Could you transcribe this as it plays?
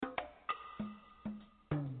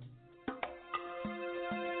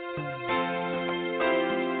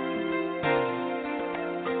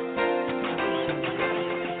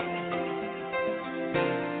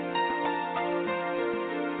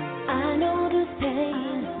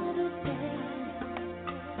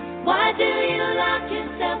do you lock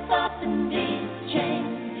yourself up in these chains?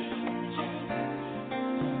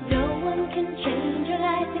 No one can change your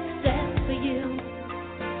life except for you.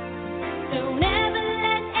 Don't ever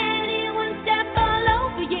let anyone step all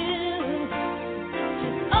over you.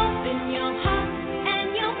 Just open your heart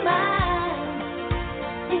and your mind.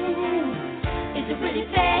 Is it really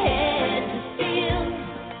fair to feel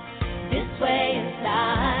this way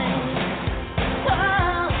inside?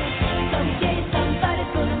 Oh, someday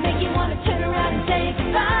somebody's gonna make you wanna turn around and say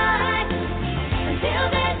goodbye. Until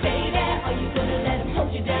then, baby, are you gonna let them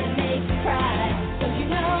hold you down and make you cry? Don't you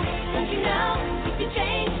know, if you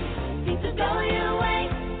change, things will go your way.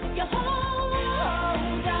 You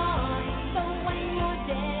hold on for one more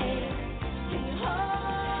day. Can you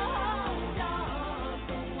hold on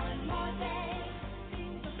for one more day?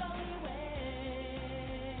 Things will go your way.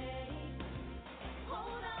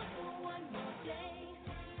 Hold on for one more day.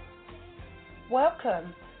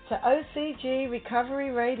 Welcome to OCG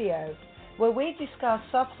Recovery Radio, where we discuss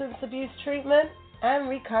substance abuse treatment and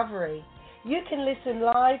recovery. You can listen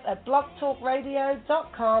live at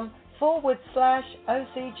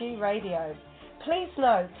blogtalkradio.com/OCG Radio. Please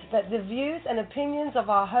note that the views and opinions of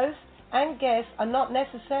our hosts and guests are not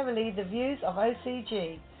necessarily the views of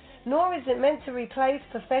OCG, nor is it meant to replace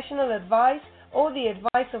professional advice or the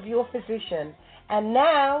advice of your physician. And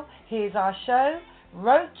now, here's our show,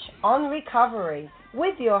 Roach on Recovery,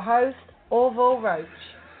 with your host, Orville Roach.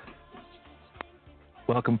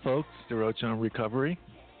 Welcome, folks, to Roach on Recovery.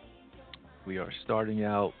 We are starting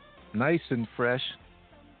out nice and fresh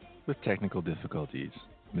with technical difficulties.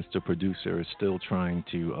 Mr. Producer is still trying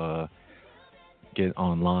to get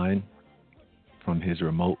online from his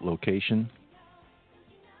remote location.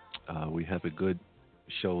 We have a good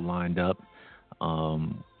show lined up.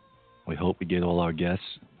 We hope we get all our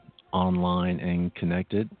guests online and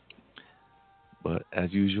connected. But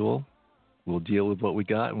as usual, we'll deal with what we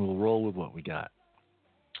got and we'll roll with what we got.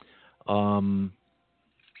 I'm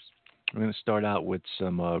going to start out with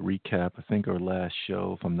some recap. I think our last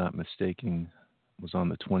show, if I'm not mistaken, was on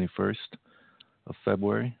the 21st of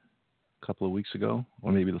February, a couple of weeks ago,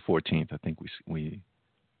 or maybe the 14th. I think we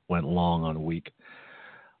went long on a week.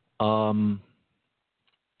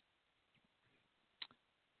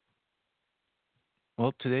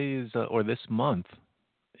 Well, today is, or this month,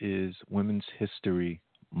 is Women's History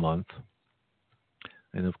Month.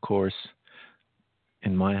 And of course,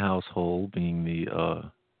 in my household, being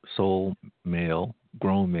the sole male,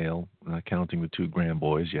 grown male, not counting the two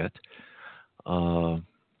grandboys yet,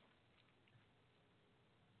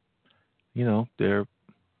 they're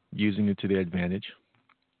using it to their advantage.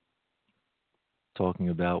 Talking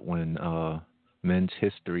about when Men's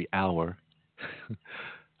History Hour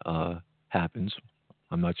happens.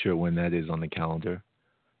 I'm not sure when that is on the calendar.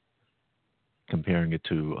 Comparing it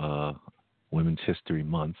to Women's History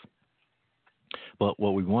Month. But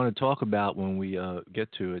what we want to talk about when we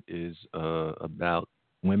get to it is about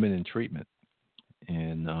women in treatment.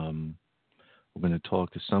 And we're going to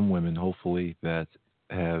talk to some women, hopefully, that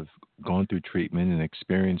have gone through treatment and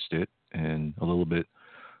experienced it, and a little bit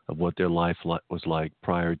of what their life was like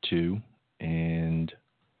prior to and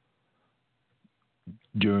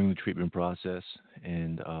during the treatment process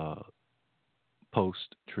and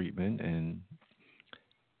post-treatment, and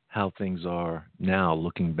how things are now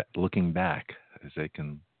looking back, as they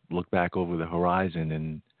can look back over the horizon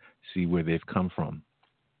and see where they've come from.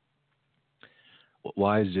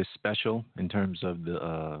 Why is this special in terms of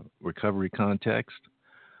the recovery context?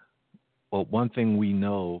 Well, one thing we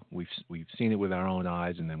know, we've seen it with our own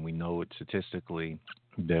eyes, and then we know it statistically,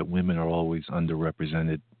 that women are always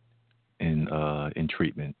underrepresented in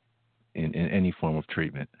treatment, in any form of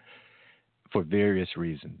treatment, for various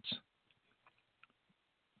reasons.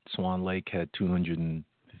 Swan Lake had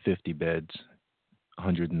 250 beds,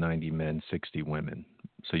 190 men, 60 women.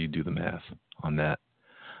 So you do the math on that.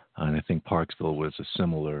 And I think Parksville was a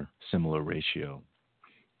similar ratio.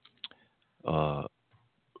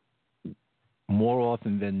 More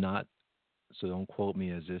often than not, so don't quote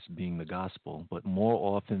me as this being the gospel, but more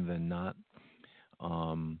often than not,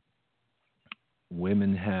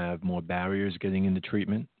 women have more barriers getting into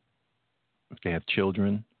treatment. If they have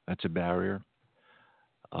children, that's a barrier.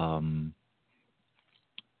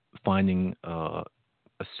 Finding a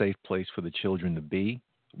safe place for the children to be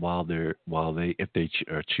if they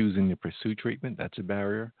are choosing to pursue treatment, that's a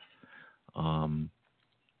barrier.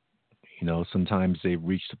 Sometimes they've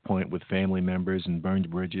reached a point with family members and burned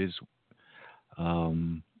bridges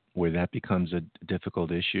where that becomes a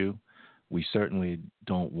difficult issue. We certainly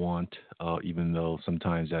don't want, even though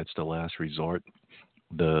sometimes that's the last resort,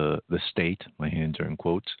 the state, my hands are in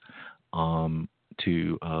quotes,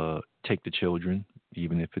 to take the children,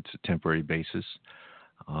 even if it's a temporary basis.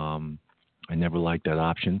 I never liked that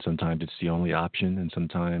option. Sometimes it's the only option, and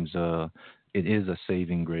sometimes it is a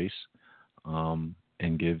saving grace,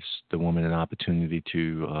 and gives the woman an opportunity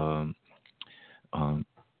to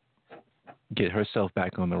get herself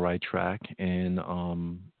back on the right track and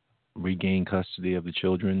regain custody of the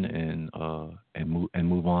children and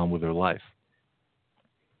move on with her life.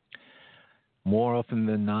 More often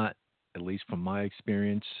than not, at least from my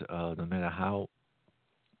experience, no matter how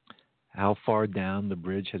far down the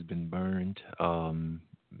bridge has been burned,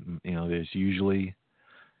 there's usually,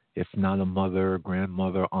 if not a mother,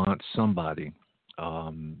 grandmother, aunt, somebody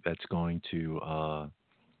that's going to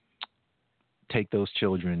take those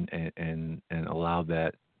children and allow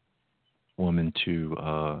that woman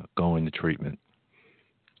to go into treatment.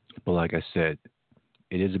 But like I said,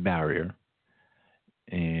 it is a barrier,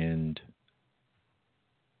 and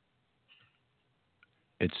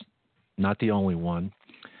it's not the only one.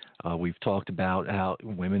 We've talked about how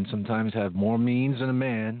women sometimes have more means than a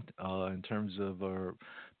man in terms of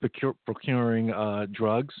procuring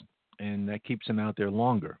drugs, and that keeps them out there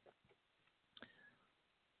longer.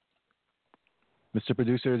 Mr.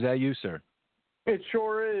 Producer, is that you, sir? It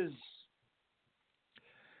sure is.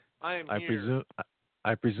 I am here.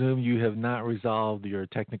 I presume you have not resolved your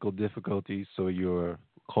technical difficulties, so you're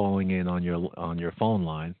calling in on your phone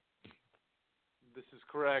line. This is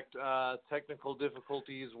correct. Technical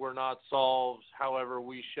difficulties were not solved. However,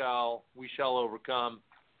 we shall overcome.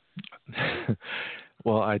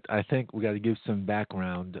 Well, I think we got to give some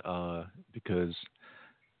background because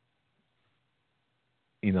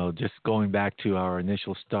just going back to our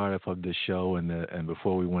initial startup of the show and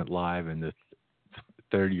before we went live, and the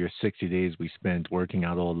 30 or 60 days we spent working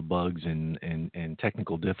out all the bugs and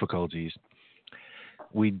technical difficulties.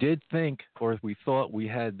 We did think, or we thought, we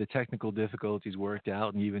had the technical difficulties worked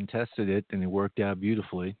out, and even tested it, and it worked out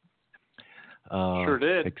beautifully. Sure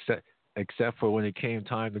did. Except for when it came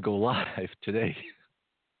time to go live today.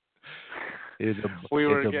 We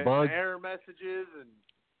were getting error messages and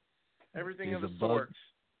everything of the sorts.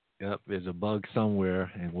 Yep, there's a bug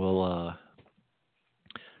somewhere, and we'll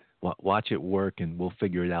watch it work, and we'll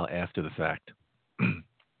figure it out after the fact.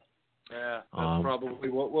 Yeah, that's probably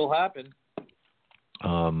what will happen.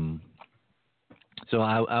 So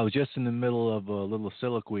I was just in the middle of a little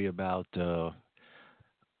soliloquy about the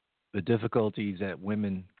difficulties that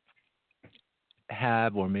women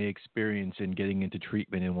have or may experience in getting into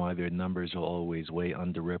treatment, and why their numbers are always way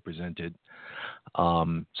underrepresented.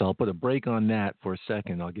 So I'll put a break on that for a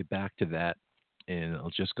second. I'll get back to that, and I'll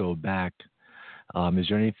just go back. Is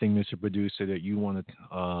there anything, Mr. Producer, that you want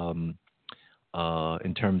to,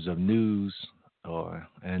 in terms of news or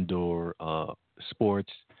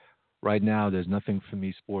sports? Right now, there's nothing for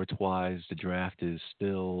me sports-wise. The draft is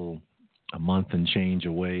still a month and change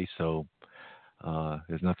away, so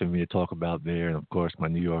there's nothing for me to talk about there. And, of course, my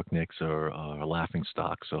New York Knicks are a laughing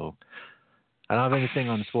stock, so I don't have anything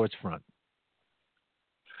on the sports front.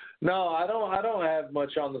 No, I don't have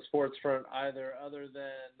much on the sports front either, other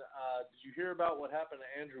than did you hear about what happened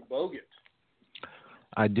to Andrew Bogut?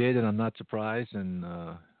 I did, and I'm not surprised, and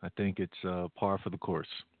I think it's par for the course.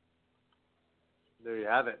 There you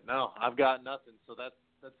have it. No, I've got nothing, so that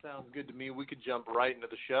sounds good to me. We could jump right into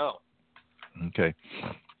the show. Okay.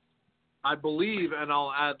 I believe, and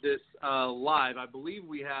I'll add this live, I believe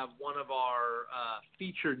we have one of our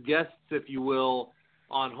featured guests, if you will,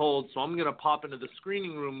 on hold. So I'm going to pop into the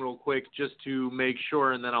screening room real quick just to make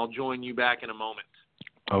sure, and then I'll join you back in a moment.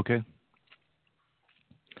 Okay.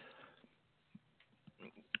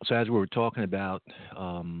 So as we were talking about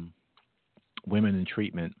women in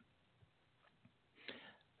treatment,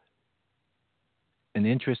 an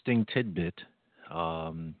interesting tidbit,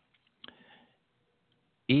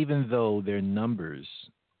 even though their numbers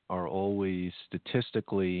are always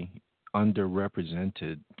statistically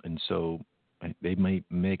underrepresented, and so they may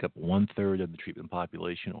make up 1/3 of the treatment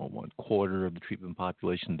population or 1/4 of the treatment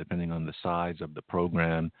population, depending on the size of the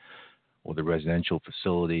program or the residential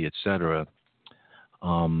facility, et cetera.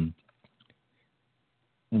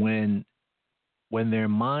 When their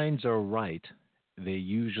minds are right, they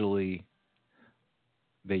usually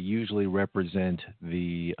represent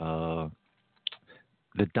the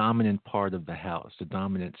dominant part of the house, the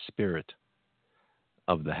dominant spirit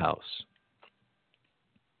of the house.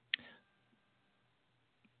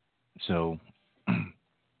 So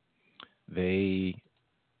we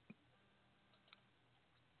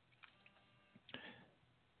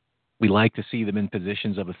like to see them in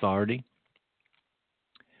positions of authority.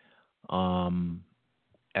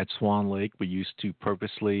 at Swan Lake, we used to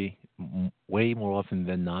purposely, way more often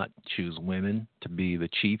than not, choose women to be the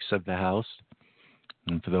chiefs of the house.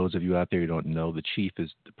 And for those of you out there who don't know, the chief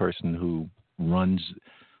is the person who runs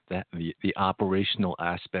the operational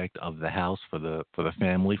aspect of the house for the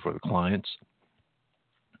family, for the clients,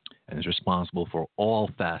 and is responsible for all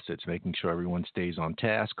facets, making sure everyone stays on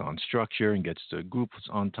task, on structure, and gets to groups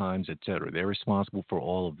on times, etc. They're responsible for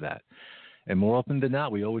all of that. And more often than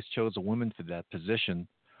not, we always chose a woman for that position.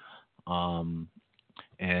 And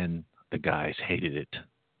the guys hated it.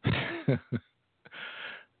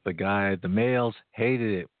 The males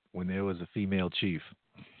hated it when there was a female chief.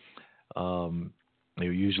 They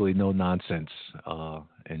were usually no nonsense,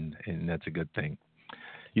 and that's a good thing.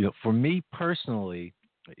 For me personally,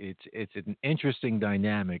 it's an interesting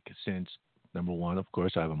dynamic since, number one, of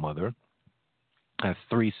course, I have a mother. I have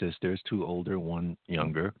three sisters, two older, one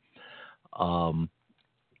younger. I'm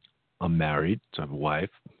married, so I have a wife.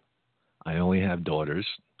 I only have daughters.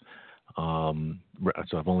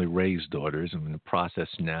 So I've only raised daughters. I'm in the process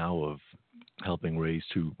now of helping raise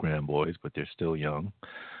two grandboys, but they're still young.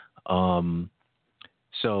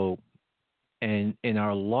 And in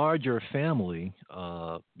our larger family,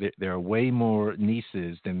 there are way more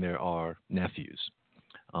nieces than there are nephews.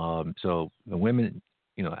 So the women,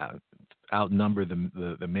 outnumber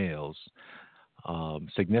the males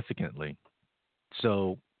significantly.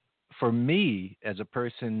 So for me, as a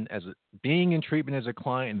person, being in treatment as a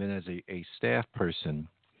client and then as a staff person,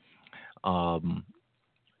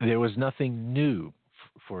 there was nothing new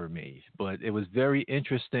for me, but it was very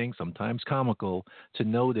interesting, sometimes comical, to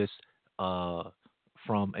notice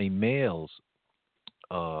from a male's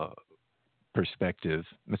perspective.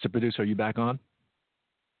 Mr. Producer, are you back on?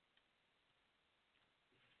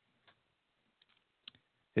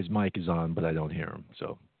 His mic is on, but I don't hear him.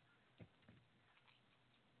 So,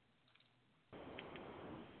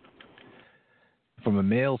 from a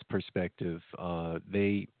male's perspective,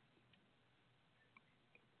 they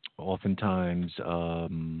oftentimes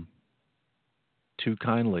too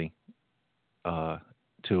kindly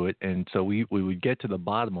to it, and so we would get to the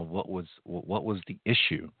bottom of what was the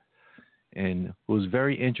issue, and it was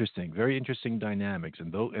very interesting dynamics,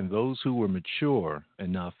 and those who were mature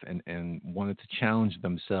enough and wanted to challenge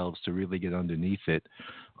themselves to really get underneath it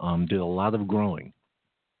did a lot of growing.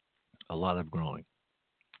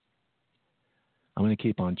 I'm going to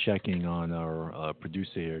keep on checking on our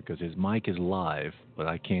producer here because his mic is live, but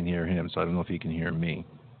I can't hear him, so I don't know if he can hear me.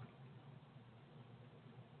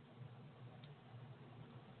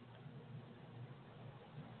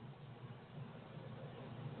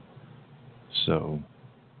 So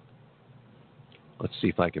let's see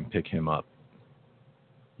if I can pick him up.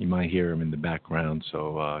 You might hear him in the background,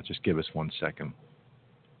 so just give us 1 second.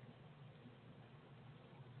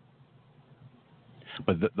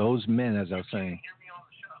 But those men, as I was saying. Can you hear me on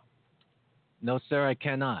the show? No, sir, I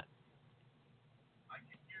cannot. I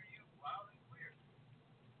can hear you loud and clear.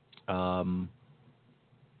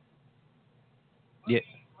 Yeah.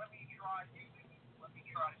 Let me try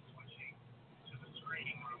switching to the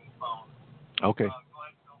screening room phone. Okay. Go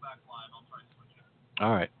ahead and go back live. I'll try switching.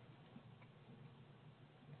 All right.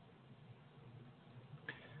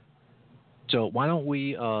 So why don't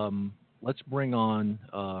we let's bring on,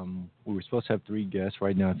 we were supposed to have 3 guests.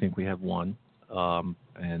 Right now I think we have 1,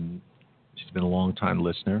 and she's been a long-time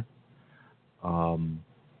listener. Catherine,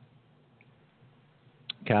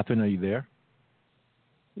 are you there?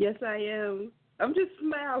 Yes, I am. I'm just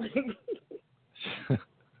smiling.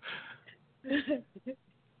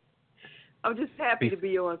 I'm just happy to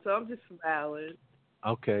be on, so I'm just smiling.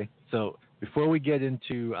 Okay. So before we get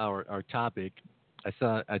into our topic,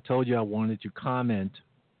 I told you I wanted to comment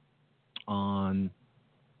on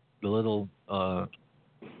the little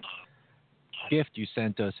gift you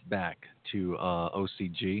sent us back to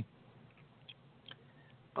OCG.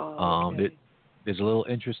 Oh, okay. There's a little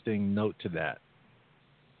interesting note to that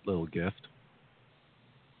little gift.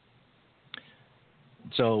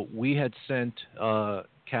 So we had sent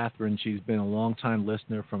Catherine, she's been a long-time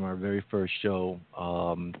listener from our very first show,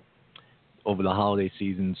 over the holiday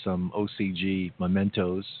season, some OCG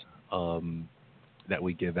mementos that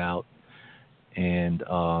we give out. And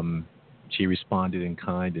she responded in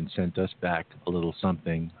kind and sent us back a little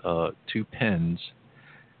something, 2 pens.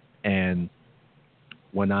 And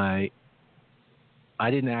when I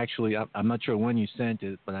didn't actually, I'm not sure when you sent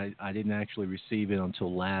it, but I didn't actually receive it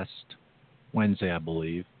until last Wednesday, I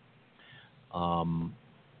believe.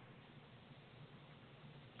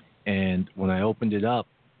 And when I opened it up,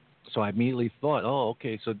 so I immediately thought, oh,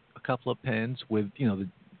 okay, so a couple of pens with, the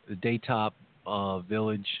Daytop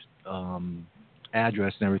Village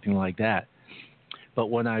address and everything like that. But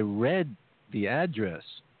when I read the address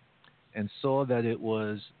and saw that it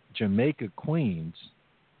was Jamaica, Queens,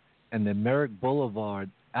 and the Merrick Boulevard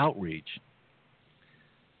outreach,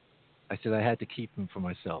 I said I had to keep them for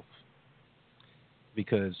myself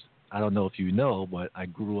because I don't know if you know, but I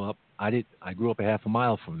grew up a half a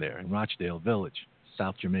mile from there in Rochdale Village,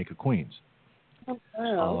 South Jamaica, Queens.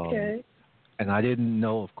 Oh, okay. And I didn't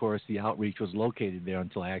know, of course, the outreach was located there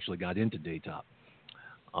until I actually got into Daytop.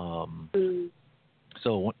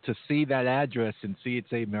 So to see that address and see it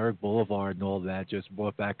say Merrick Boulevard and all that just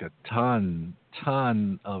brought back a ton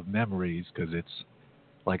of memories because it's,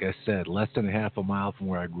 like I said, less than a half a mile from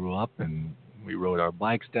where I grew up, and we rode our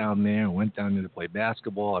bikes down there and went down there to play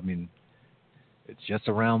basketball. I mean, it's just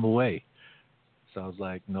around the way. So I was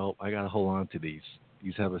like, nope, I got to hold on to these.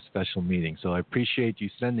 These have a special meaning. So I appreciate you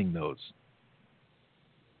sending those.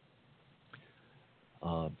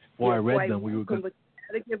 Before I read them, we were going to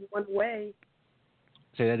give one away.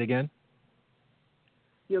 Say that again?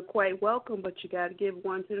 You're quite welcome, but you got to give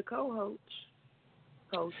one to the co-host.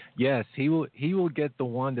 Yes, he will get the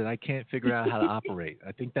one that I can't figure out how to operate.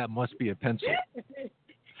 I think that must be a pencil.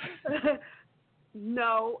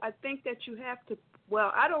 No, I think that you have to.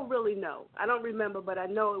 Well, I don't really know. I don't remember, but I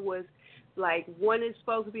know it was like one is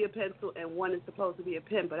supposed to be a pencil and one is supposed to be a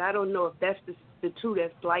pen. But I don't know if that's the two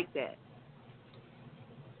that's like that.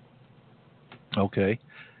 Okay.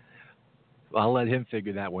 I'll let him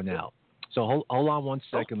figure that one out. So hold on one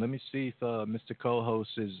second. Let me see if Mr.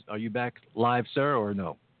 Co-host are you back live, sir, or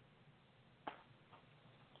no?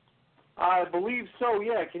 I believe so,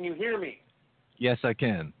 yeah. Can you hear me? Yes, I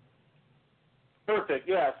can. Perfect,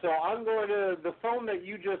 yeah. So I'm going to, the phone that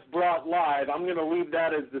you just brought live, I'm going to leave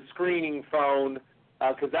that as the screening phone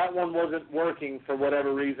because that one wasn't working for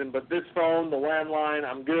whatever reason. But this phone, the landline,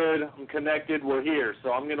 I'm good. I'm connected. We're here.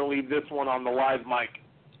 So I'm going to leave this one on the live mic.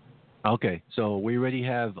 Okay, so we already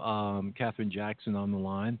have Catherine Jackson on the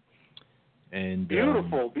line. And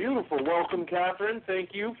beautiful. Welcome, Catherine. Thank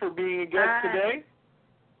you for being a guest today.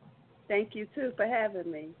 Thank you, too, for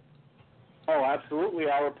having me. Oh, absolutely.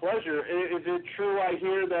 Our pleasure. Is it true I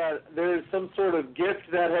hear that there's some sort of gift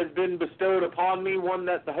that has been bestowed upon me, one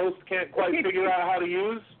that the host can't quite figure out how to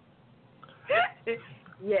use?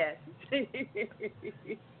 Yes.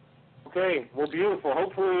 Okay, well, beautiful.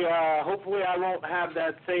 Hopefully I won't have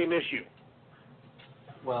that same issue.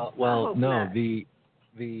 Well, no. Not. The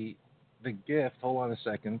gift. Hold on a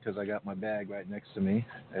second, because I got my bag right next to me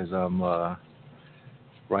as I'm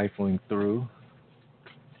rifling through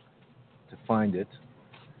to find it,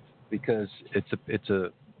 because it's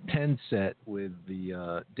a pen set with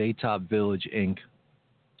the Daytop Village Inc.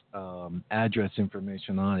 Address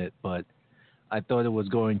information on it, but I thought it was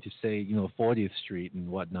going to say, 40th Street and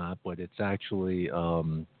whatnot, but it's actually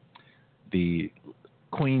the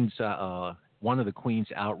Queens, one of the Queens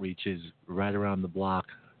outreaches right around the block,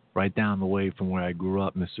 right down the way from where I grew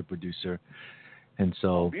up, Mr. Producer. And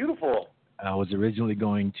so beautiful. I was originally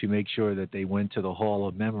going to make sure that they went to the Hall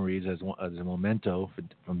of Memories as a memento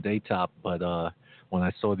from Daytop, but when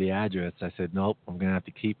I saw the address, I said, nope, I'm going to have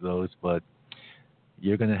to keep those, but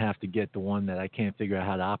you're going to have to get the one that I can't figure out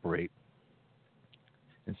how to operate.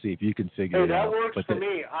 And see if you can figure it out. That works for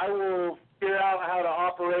me. I will figure out how to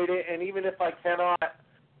operate it, and even if I cannot,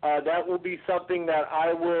 that will be something that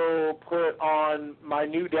I will put on my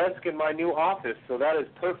new desk in my new office. So that is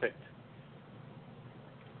perfect.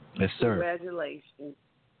 Yes, sir. Congratulations.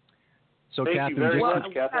 So, Thank Catherine, you very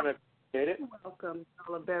much, Catherine. I appreciate it. You're welcome.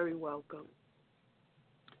 You're very welcome.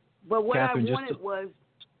 But what Catherine, I wanted was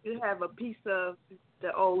to have a piece of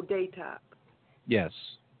the old Daytop. Yes.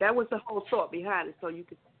 That was the whole thought behind it, so you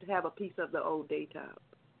could have a piece of the old Daytop.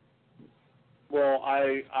 Well,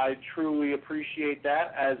 I truly appreciate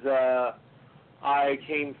that, as I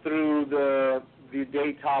came through the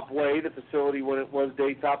Daytop way, the facility when it was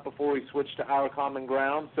Daytop before we switched to Our Common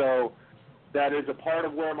Ground. So that is a part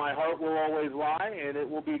of where my heart will always lie, and it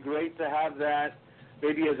will be great to have that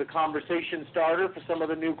maybe as a conversation starter for some of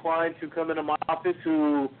the new clients who come into my office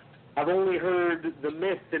who I've only heard the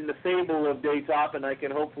myth and the fable of Daytop, and I can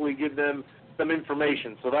hopefully give them some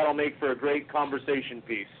information. So that'll make for a great conversation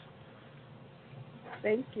piece.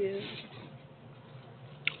 Thank you.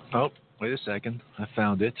 Oh, wait a second. I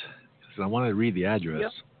found it. I wanted to read the address.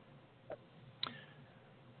 Yep.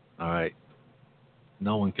 All right.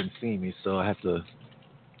 No one can see me, so I have to...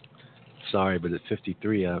 Sorry, but at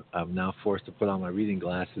 53, I'm now forced to put on my reading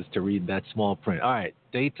glasses to read that small print. All right.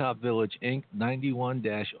 Daytop Village, Inc.,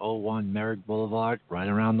 91-01 Merrick Boulevard, right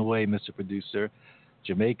around the way, Mr. Producer.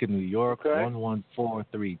 Jamaica, New York,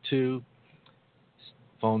 11432.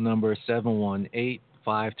 Phone number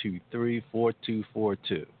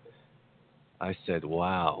 718-523-4242. I said,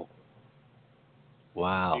 wow.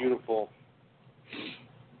 Wow. Beautiful.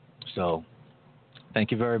 So,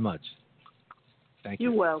 thank you very much. Thank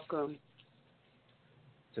you. You're welcome.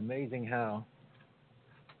 It's amazing how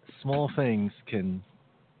small things can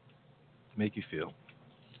make you feel.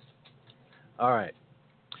 All right.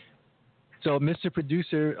 So, Mr.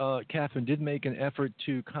 Producer, Catherine did make an effort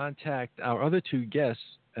to contact our other two guests,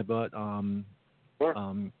 but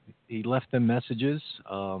he left them messages.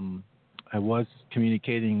 I was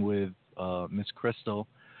communicating with Miss Crystal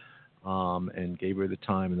and gave her the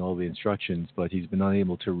time and all the instructions, but he's been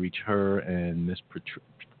unable to reach her and Miss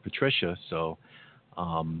Patricia. So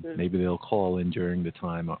maybe they'll call in during the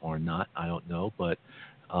time or not. I don't know. But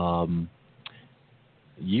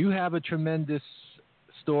you have a tremendous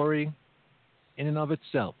story in and of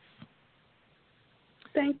itself.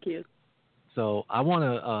 Thank you. So I want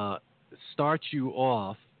to start you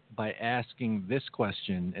off by asking this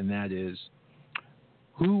question, and that is,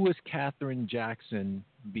 who was Catherine Jackson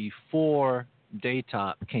before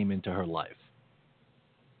Daytop came into her life?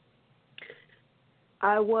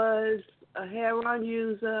 I was a heroin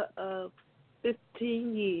user of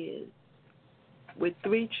 15 years with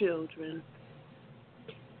 3 children.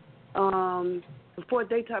 Before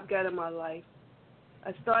Daytop got in my life,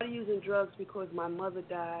 I started using drugs because my mother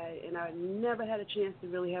died, and I never had a chance to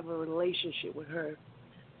really have a relationship with her.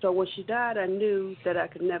 So when she died, I knew that I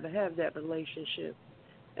could never have that relationship.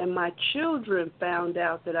 And my children found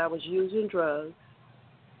out that I was using drugs,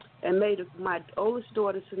 and my oldest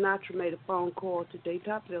daughter, Sinatra, made a phone call to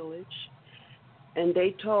Daytop Village, and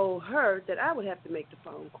they told her that I would have to make the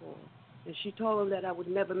phone call. And she told them that I would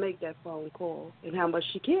never make that phone call and how much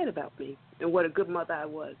she cared about me and what a good mother I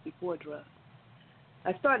was before drugs.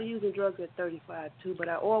 I started using drugs at 35, too, but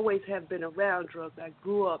I always have been around drugs. I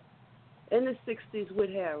grew up in the 60s with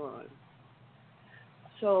heroin.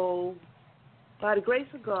 So by the grace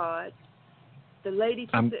of God, the lady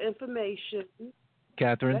took the information.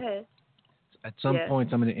 Catherine, go ahead. At some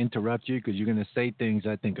points, I'm going to interrupt you because you're going to say things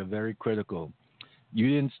I think are very critical.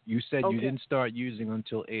 You said you didn't start using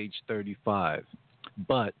until age 35,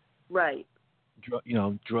 but right,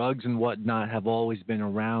 drugs and whatnot have always been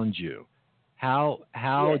around you. How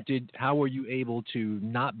were you able to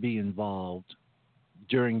not be involved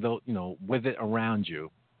during with it around you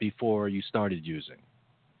before you started using?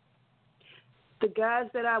 The guys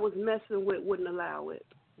that I was messing with wouldn't allow it.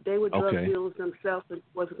 They were drug dealers themselves and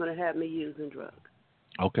wasn't going to have me using drugs.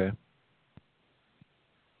 Okay.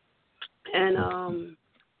 And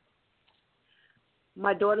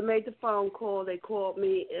my daughter made the phone call. They called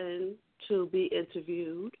me in to be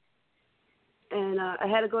interviewed. And I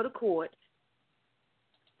had to go to court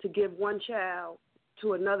to give one child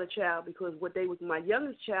to another child because my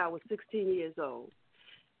youngest child was 16 years old.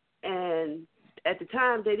 And at the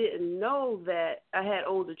time, they didn't know that I had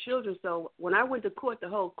older children. So when I went to court, the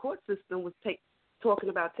whole court system was talking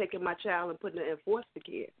about taking my child and putting her in foster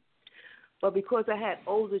care. But because I had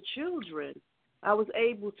older children, I was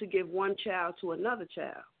able to give one child to another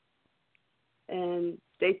child. And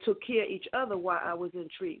they took care of each other while I was in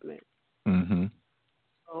treatment. Mm-hmm.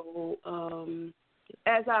 So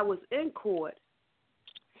as I was in court,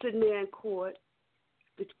 sitting there in court,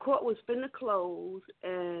 the court was finna close,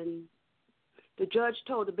 and the judge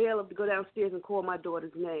told the bailiff to go downstairs and call my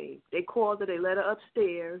daughter's name. They called her, they let her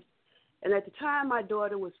upstairs, and at the time my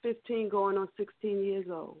daughter was 15 going on 16 years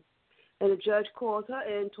old. And the judge called her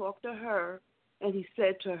in, talked to her, and he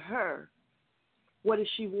said to her, what does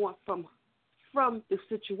she want from the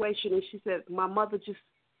situation? And she said, my mother just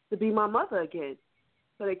to be my mother again.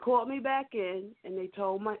 So they called me back in, and they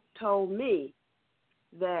told me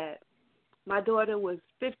that my daughter was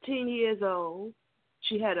 15 years old.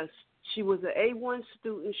 She was an A1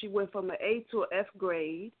 student. She went from an A to an F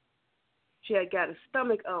grade. She had got a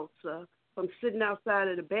stomach ulcer from sitting outside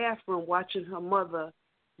of the bathroom watching her mother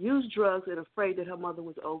use drugs and afraid that her mother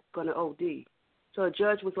was going to OD. So the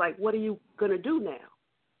judge was like, what are you going to do now?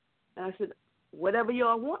 And I said, whatever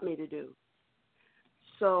y'all want me to do.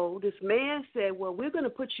 So this man said, well, we're going to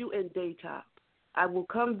put you in Daytop. I will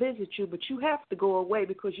come visit you, but you have to go away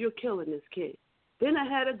because you're killing this kid. Then I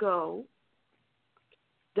had to go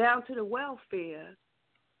down to the welfare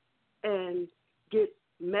and get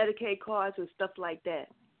Medicaid cards and stuff like that.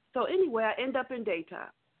 So anyway, I end up in Daytop.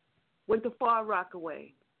 Went to Far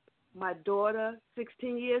Rockaway. My daughter,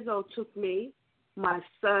 16 years old, took me. My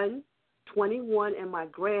son, 21, and my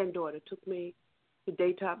granddaughter took me to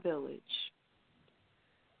Daytop Village.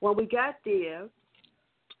 When we got there,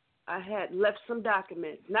 I had left some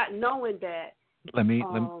documents, not knowing that. Let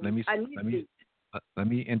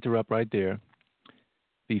me interrupt right there,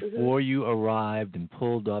 before you arrived and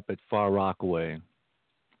pulled up at Far Rockaway,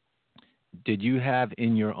 did you have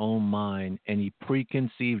in your own mind any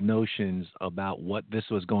preconceived notions about what this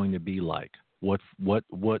was going to be like, what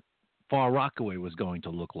Far Rockaway was going to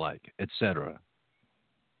look like, etc.?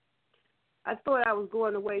 I thought I was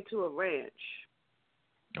going away to a ranch.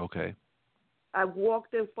 Okay. I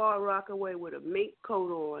walked in Far Rockaway with a mink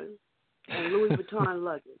coat on and Louis Vuitton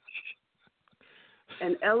luggage.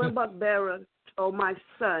 And Ellen Buckbearer told my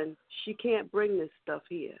son she can't bring this stuff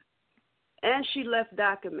here. And she left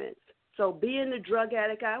documents. So being the drug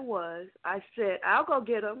addict I was, I said, I'll go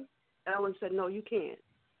get them. Ellen said, no, you can't,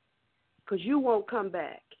 because you won't come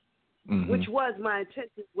back, which was my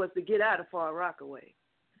intention, was to get out of Far Rockaway.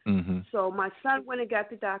 So my son went and got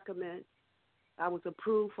the documents. I was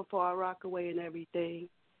approved for Far Rockaway and everything.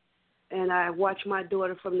 And I watched my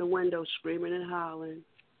daughter from the window screaming and hollering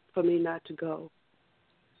for me not to go.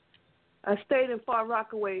 I stayed in Far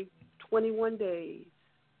Rockaway 21 days,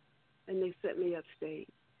 and they sent me upstate.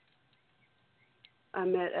 I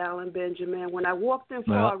met Alan Benjamin. When I walked in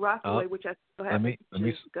Far Rockaway, which I still have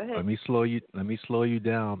go ahead. Let me slow you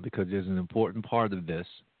down, because there's an important part of this.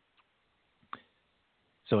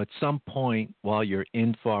 So at some point while you're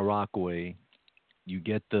in Far Rockaway, you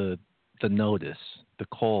get the notice, the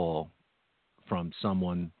call from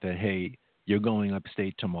someone that, hey, you're going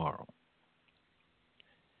upstate tomorrow.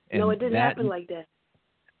 And no, it didn't happen like that.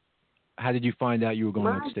 How did you find out you were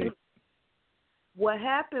going upstate? What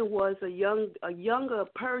happened was a younger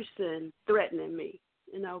person threatening me,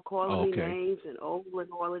 calling me names and all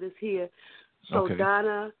of this here. So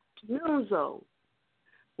Donna Nunzo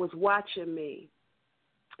was watching me,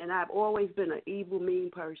 and I've always been an evil, mean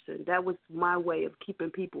person. That was my way of keeping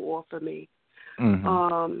people off of me.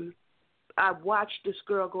 I watched this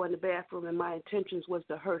girl go in the bathroom, and my intentions was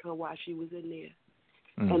to hurt her while she was in there.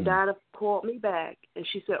 And Donna called me back, and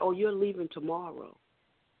she said, oh, you're leaving tomorrow,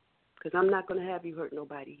 because I'm not going to have you hurt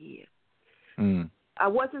nobody here. I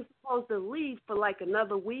wasn't supposed to leave for like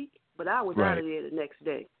another week, but I was out of there the next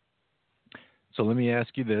day. So let me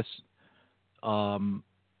ask you this.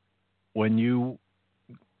 When you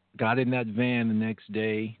got in that van the next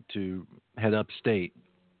day to head upstate,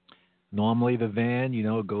 normally the van,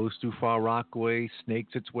 goes through Far Rockaway,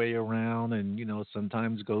 snakes its way around, and,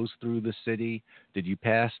 sometimes goes through the city. Did you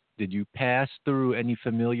pass through any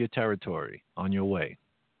familiar territory on your way?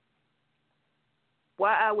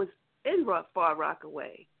 While I was in Far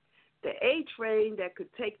Rockaway, the A train that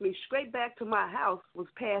could take me straight back to my house was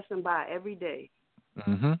passing by every day.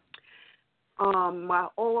 My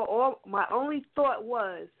only thought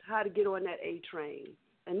was how to get on that A train.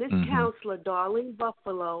 And this counselor, Darlene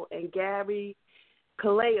Buffalo and Gary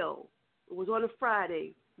Kaleo, it was on a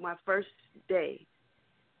Friday, my first day.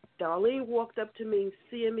 Darlene walked up to me,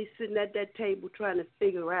 seeing me sitting at that table trying to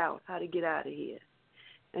figure out how to get out of here.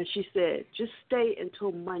 And she said, just stay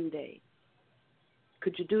until Monday.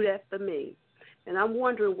 Could you do that for me? And I'm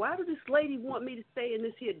wondering, why did this lady want me to stay in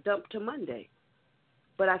this here dump to Monday?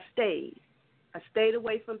 But I stayed. I stayed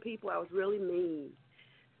away from people. I was really mean.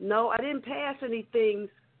 No, I didn't pass any things,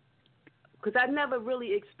 because I never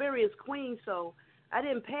really experienced Queens, so I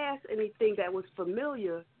didn't pass anything that was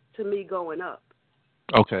familiar to me going up.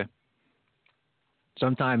 Okay.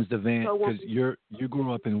 Sometimes the van, because you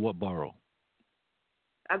grew up in what borough?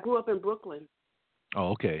 I grew up in Brooklyn. Oh,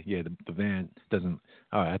 okay. Yeah, the van doesn't.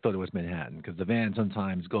 All right, I thought it was Manhattan, because the van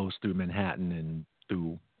sometimes goes through Manhattan and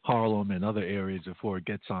through Harlem and other areas before it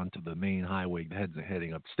gets onto the main highway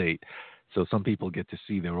heading upstate. So some people get to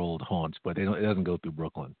see their old haunts, but it doesn't go through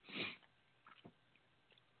Brooklyn.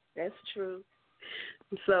 That's true.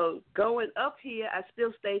 So going up here, I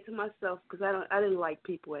still stayed to myself, because I didn't like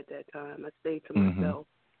people at that time. I stayed to myself.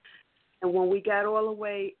 And when we got all the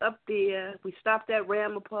way up there, we stopped at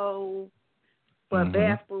Ramapo for a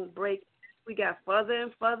bathroom break. We got further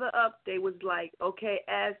and further up. They was like, okay,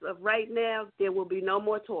 as of right now, there will be no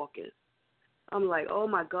more talking. I'm like, oh,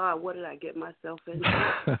 my God, what did I get myself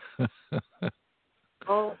into?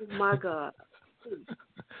 Oh, my God.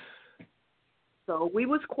 So we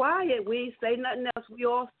was quiet. We didn't say nothing else. We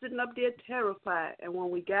all sitting up there terrified. And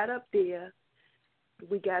when we got up there,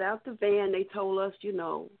 we got out the van. They told us,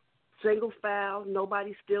 single file,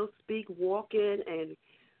 nobody still speak, walk in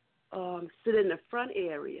and sit in the front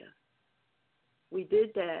area. We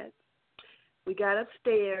did that. We got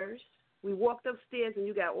upstairs. We walked upstairs, and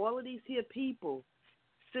you got all of these here people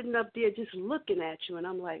sitting up there just looking at you. And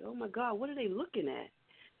I'm like, oh, my God, what are they looking at?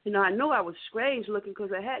 I know I was strange looking,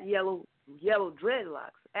 because I had yellow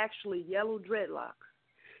dreadlocks, actually yellow dreadlocks.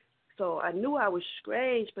 So I knew I was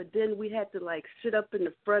strange, but then we had to, sit up in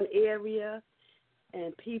the front area,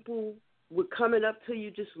 and people were coming up to you,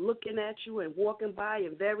 just looking at you and walking by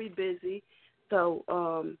and very busy. So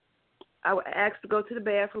I asked to go to the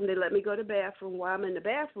bathroom. They let me go to the bathroom. While I'm in the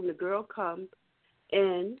bathroom, the girl comes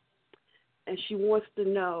in, and she wants to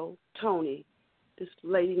know, Tony, this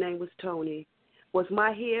lady name was Tony, was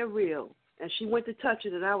my hair real? And she went to touch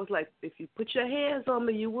it, and I was like, if you put your hands on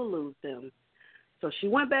me, you will lose them. So she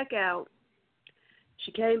went back out.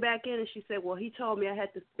 She came back in, and she said, well, he told me I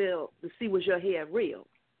had to feel to see was your hair real.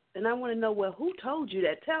 And I want to know, well, who told you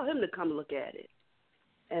that? Tell him to come look at it.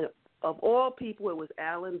 And of all people, it was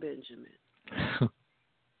Alan Benjamin.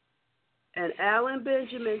 And Alan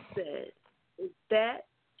Benjamin said, is that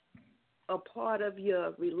a part of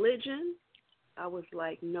your religion? I was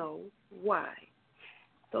like, no. Why?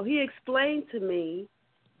 So he explained to me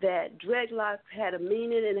that dreadlocks had a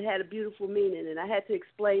meaning and it had a beautiful meaning, and I had to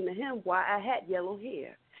explain to him why I had yellow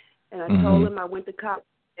hair. And I told him I went to college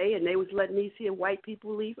today, and they was letting these here white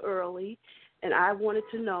people leave early, and I wanted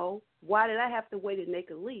to know, why did I have to wait and they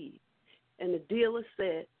could leave? And the dealer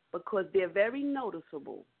said, because they're very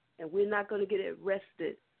noticeable, and we're not going to get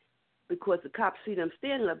arrested because the cops see them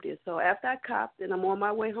standing up there. So after I copped and I'm on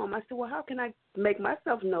my way home, I said, well, how can I make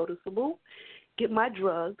myself noticeable, get my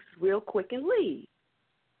drugs real quick, and leave?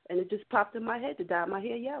 And it just popped in my head to dye my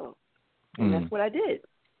hair yellow. And that's what I did.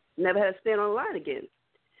 Never had to stand on the line again.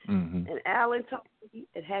 And Alan told me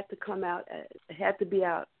it had to come out. It had to be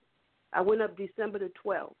out. I went up December the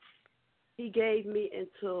 12th. He gave me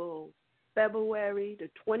until February the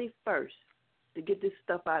 21st to get this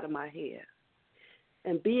stuff out of my hair.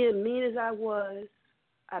 And being mean as I was,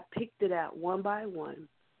 I picked it out one by one.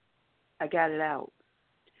 I got it out.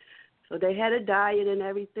 So they had a diet and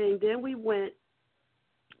everything. Then we went,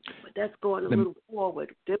 but that's going a little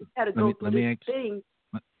forward. Then we had to go through this thing.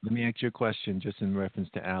 Let me ask you a question, just in reference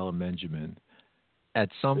to Alan Benjamin. At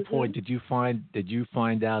some point, did you find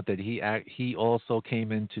out that he also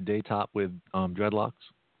came into Daytop with dreadlocks?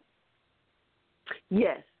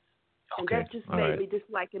 Yes. And Okay. that just made me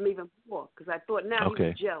dislike him even more, because I thought now he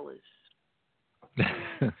was jealous.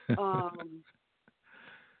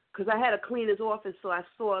 Because I had to clean his office, so I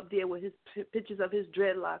saw up there with his pictures of his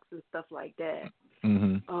dreadlocks and stuff like that.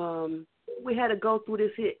 We had to go through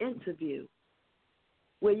this here interview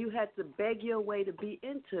where you had to beg your way to be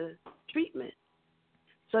into treatment.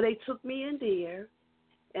 So they took me in there,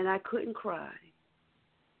 and I couldn't cry.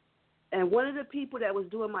 And one of the people that was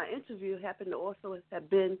doing my interview happened to also have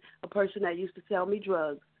been a person that used to sell me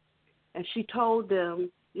drugs. And she told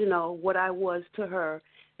them, you know, what I was to her.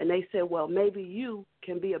 And they said, well, maybe you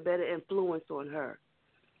can be a better influence on her.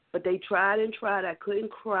 But they tried and tried. I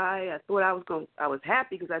couldn't cry. I thought I was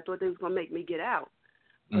happy because I thought they was going to make me get out.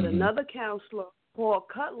 But another counselor, Paul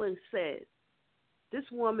Cutland, said, this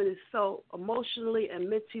woman is so emotionally and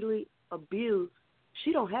mentally abused,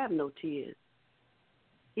 she don't have no tears.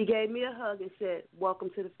 He gave me a hug and said, welcome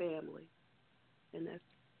to the family. And that's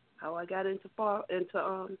how I got into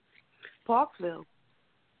Parksville.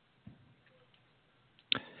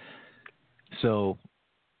 So,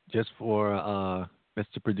 just for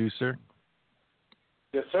Mr. Producer.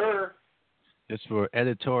 Yes, sir. Just for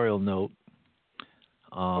editorial note.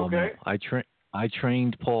 Okay. I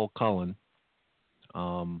trained Paul Cullen.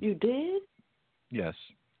 You did? Yes.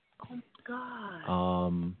 Oh, my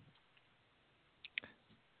God.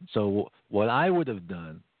 So what I would have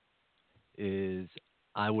done is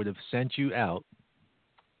I would have sent you out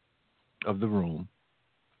of the room,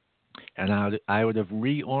 and I would have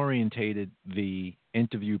reorientated the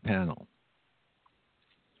interview panel.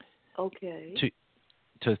 Okay.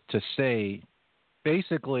 To say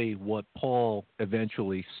basically what Paul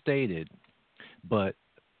eventually stated, but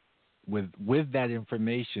with that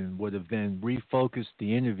information would have then refocused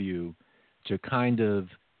the interview to kind of,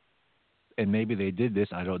 and maybe they did this,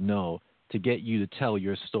 I don't know, to get you to tell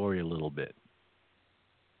your story a little bit.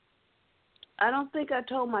 I don't think I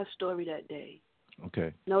told my story that day.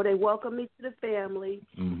 Okay. No, they welcomed me to the family,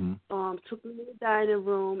 took me to the dining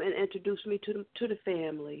room, and introduced me to the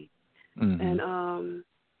family. And I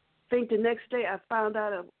think the next day I found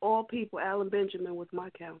out, of all people, Alan Benjamin was my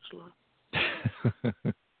counselor.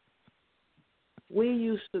 We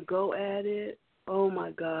used to go at it. Oh,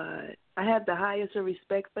 my God. I have the highest of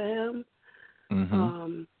respect for him.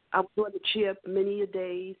 I was on the chair many a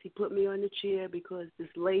days. He put me on the chair because this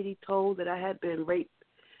lady told that I had been raped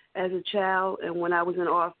as a child, and when I was in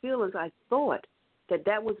our feelings, I thought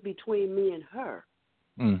that was between me and her.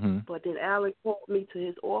 But then Alan called me to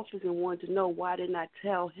his office and wanted to know why didn't I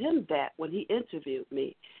tell him that when he interviewed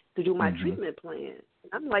me to do my treatment plan.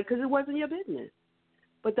 I'm like, because it wasn't your business.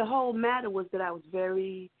 But the whole matter was that I was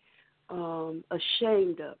very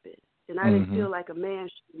ashamed of it. and I didn't feel like a man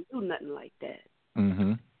should do nothing like that.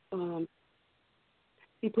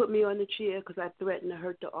 He put me on the chair because I threatened to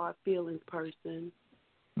hurt the art feelings person,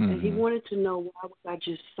 and he wanted to know why was I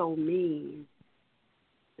just so mean.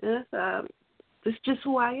 And I said, "This is just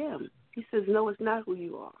who I am." He says, "No, it's not who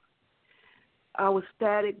you are." Our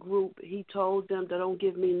static group, he told them to don't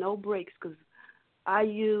give me no breaks because I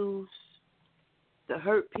use to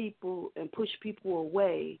hurt people and push people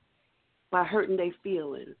away by hurting their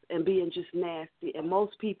feelings and being just nasty. And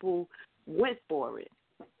most people went for it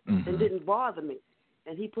and didn't bother me.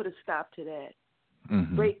 And he put a stop to that.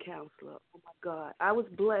 Great counselor. Oh, my God. I was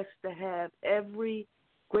blessed to have every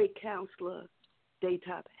great counselor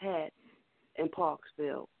Daytop had in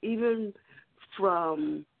Parksville. Even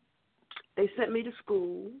from, they sent me to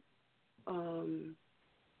school.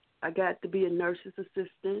 I got to be a nurse's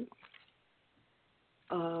assistant.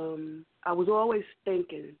 I was always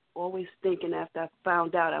thinking after I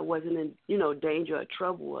found out I wasn't in, danger or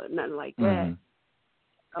trouble or nothing like that.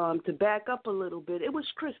 To back up a little bit, it was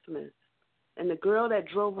Christmas. And the girl that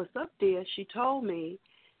drove us up there, she told me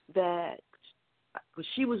that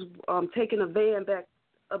she was taking a van back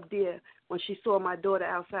up there when she saw my daughter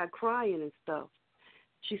outside crying and stuff.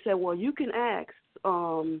 She said, well, you can ask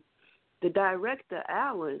the director,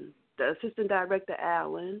 Alan, the assistant director,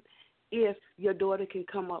 Alan, if your daughter can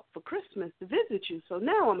come up for Christmas to visit you. So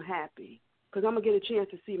now I'm happy because I'm going to get a chance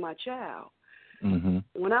to see my child.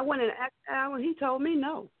 When I went and asked Alan, he told me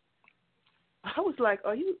no. I was like,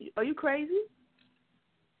 are you crazy?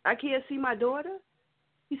 I can't see my daughter?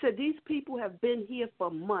 He said, these people have been here for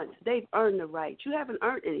months. They've earned the right. You haven't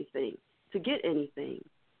earned anything to get anything.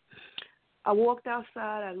 I walked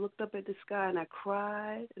outside, I looked up at the sky, and I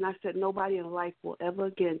cried, and I said, nobody in life will ever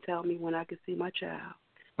again tell me when I can see my child.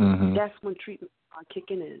 That's when treatment started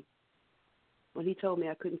kicking in, when he told me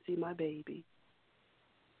I couldn't see my baby.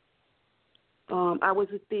 I was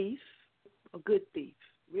a thief, a good thief,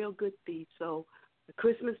 real good thief. So the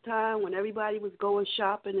Christmas time when everybody was going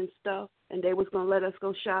shopping and stuff, and they was going to let us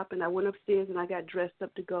go shopping, I went upstairs and I got dressed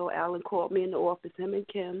up to go. Alan called me in the office, him and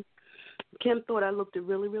Kim. Kim thought I looked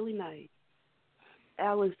really, really nice.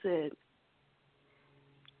 Alan said,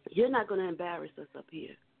 you're not going to embarrass us up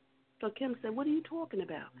here. So Kim said, what are you talking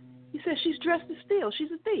about? He said, she's dressed to steal.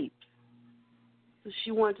 She's a thief. So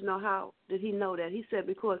she wanted to know how did he know that. He said,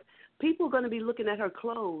 because people are going to be looking at her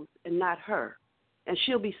clothes and not her, and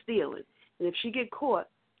she'll be stealing. And if she get caught,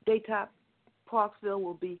 Daytop Parksville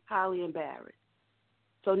will be highly embarrassed.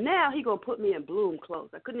 So now he going to put me in Bloom clothes.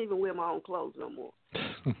 I couldn't even wear my own clothes no more.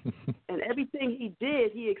 And everything he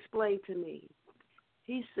did, he explained to me.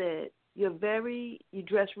 He said, you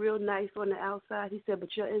dress real nice on the outside. He said,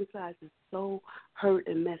 but your inside is so hurt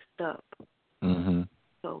and messed up.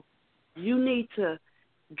 So you need to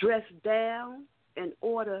dress down in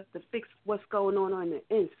order to fix what's going on the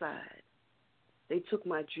inside. They took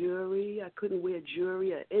my jewelry. I couldn't wear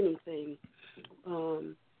jewelry or anything.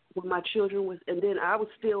 When my children was, and then I was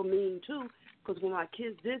still mean too, because when my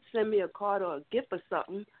kids did send me a card or a gift or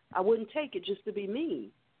something, I wouldn't take it just to be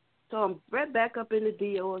mean. So I'm right back up in the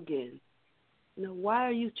DO again. Why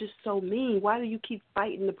are you just so mean? Why do you keep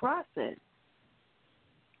fighting the process?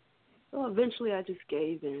 So eventually I just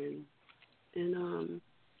gave in, and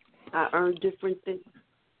I earned different things.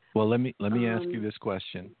 Well, let me ask you this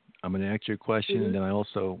question. I'm going to ask you a question, and then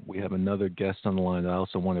we have another guest on the line that I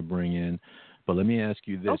also want to bring in. But let me ask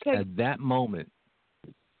you this. Okay. At that moment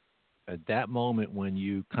when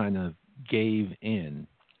you kind of gave in,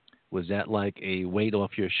 was that like a weight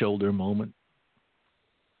off your shoulder moment?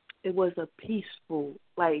 It was a peaceful,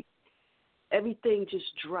 like everything just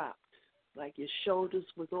dropped. Like your shoulders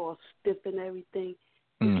was all stiff and everything.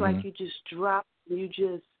 It's like you just dropped and you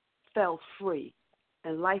just felt free.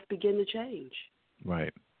 And life began to change.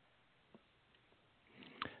 Right.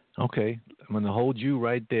 Okay. I'm going to hold you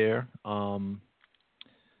right there.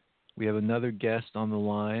 We have another guest on the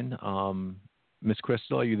line. Miss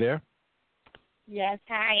Crystal, are you there? Yes.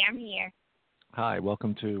 Hi, I'm here. Hi.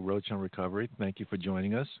 Welcome to Roach on Recovery. Thank you for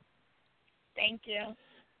joining us. Thank you.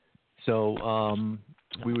 So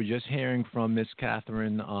we were just hearing from Miss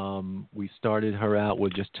Catherine. We started her out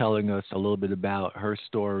with just telling us a little bit about her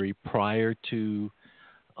story prior to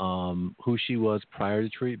who she was prior to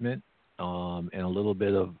treatment, and a little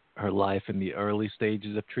bit of her life in the early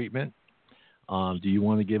stages of treatment. Do you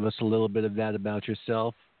want to give us a little bit of that about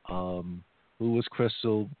yourself? Who was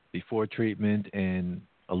Crystal before treatment, and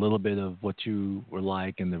a little bit of what you were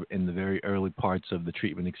like in the very early parts of the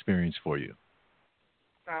treatment experience for you?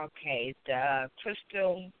 Okay, the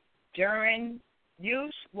Crystal during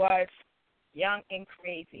use was young and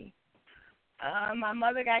crazy. My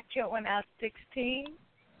mother got killed when I was 16,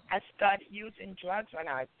 I started using drugs when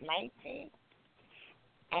I was 19,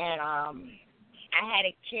 and I had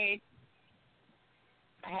a kid.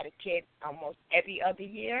 I had a kid almost every other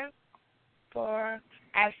year. I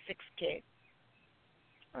have 6 kids.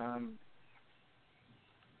 I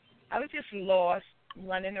was just lost,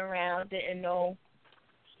 running around, didn't know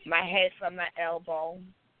my head from my elbow,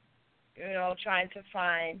 trying to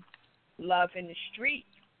find love in the street.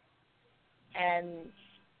 And,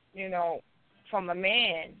 from a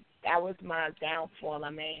man, that was my downfall,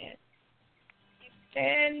 a man.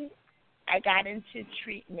 Then I got into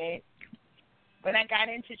treatment. When I got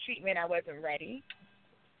into treatment, I wasn't ready.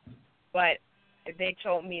 But they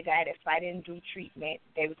told me that if I didn't do treatment,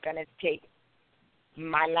 they was going to take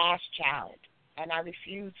my last child. And I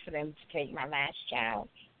refused for them to take my last child.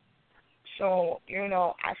 So,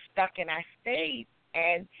 I stuck and I stayed.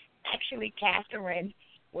 And actually, Catherine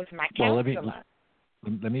was my counselor. Well,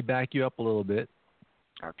 let me back you up a little bit.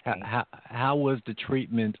 Okay. How was the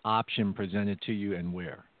treatment option presented to you, and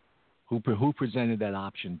where? Who presented that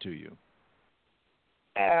option to you?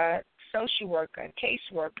 Social worker,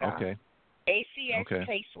 caseworker. Okay. ACS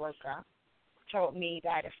Okay. caseworker told me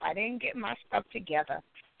that if I didn't get my stuff together,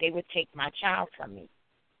 they would take my child from me.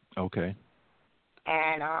 Okay.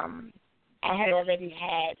 And I had already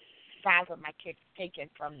had 5 of my kids taken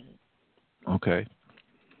from me. Okay.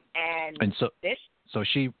 And so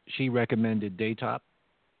she recommended Daytop?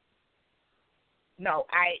 No,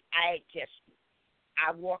 I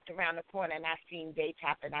walked around the corner and I seen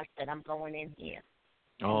Daytop and I said, I'm going in here.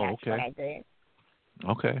 And that's what I did.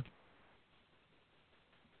 Okay.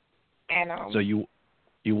 And so you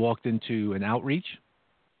walked into an outreach?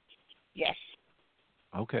 Yes.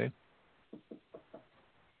 Okay.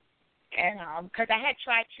 And because I had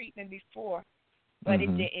tried treatment before, but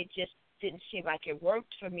it just didn't seem like it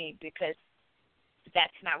worked for me because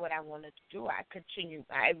that's not what I wanted to do. I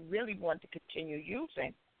really wanted to continue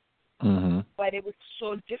using. But it was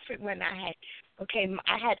so different when I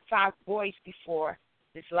had 5 boys before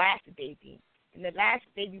this last baby. And the last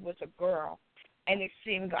baby was a girl. And it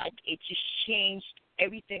seemed like it just changed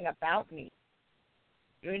everything about me.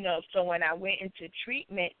 So when I went into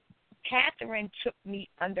treatment, Catherine took me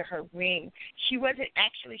under her wing. She wasn't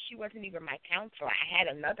even my counselor. I had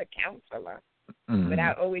another counselor. But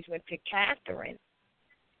I always went to Catherine.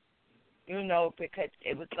 Because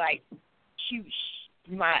it was like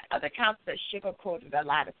my other counselor sugarcoated a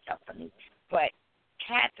lot of stuff for me. But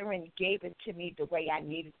Catherine gave it to me the way I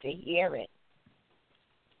needed to hear it.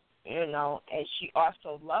 And she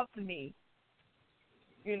also loved me.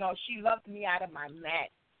 She loved me out of my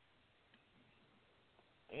mat.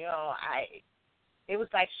 It was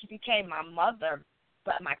like she became my mother,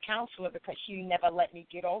 but my counselor because she never let me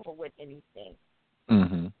get over with anything.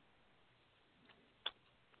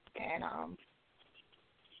 And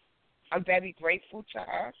I'm very grateful to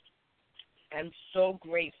her. I'm so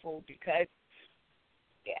grateful because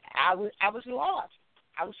I was lost.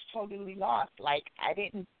 I was totally lost. Like I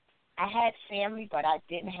had family, but I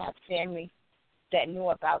didn't have family that knew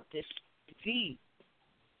about this disease.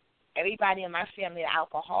 Everybody in my family are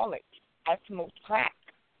alcoholics. I smoked crack.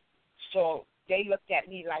 So they looked at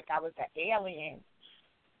me like I was an alien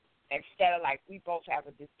instead of like we both have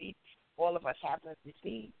a disease. All of us have a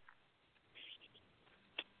disease.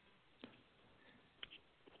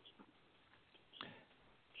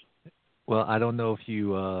 Well, I don't know if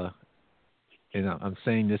you, I'm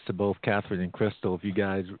saying this to both Catherine and Crystal, if you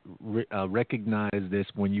guys recognize this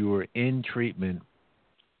when you were in treatment,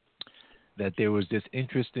 that there was this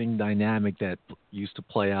interesting dynamic that used to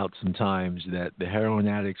play out sometimes, that the heroin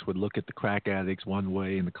addicts would look at the crack addicts one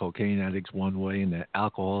way and the cocaine addicts one way, and the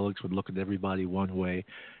alcoholics would look at everybody one way,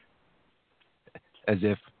 as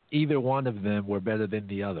if either one of them were better than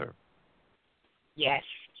the other. Yes.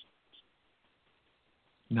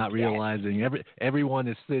 Not realizing everyone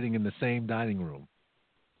is sitting in the same dining room.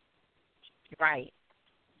 Right.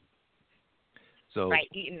 So right,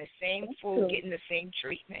 eating the same food, getting the same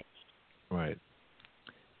treatment. Right.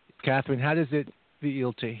 Catherine, how does it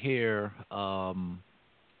feel to hear, once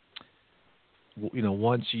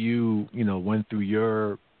you, went through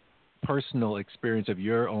your personal experience of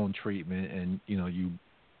your own treatment and, you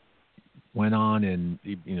went on and,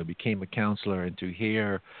 became a counselor, and to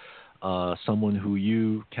hear someone who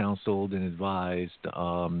you counseled and advised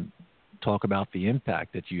talk about the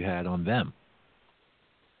impact that you had on them?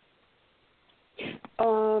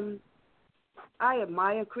 I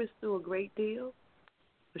admire Crystal a great deal,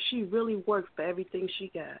 but she really worked for everything she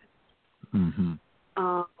got. Mm-hmm.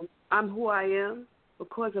 I'm who I am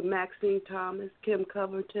because of Maxine Thomas, Kim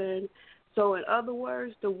Covington. So in other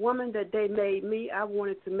words, the woman that they made me, I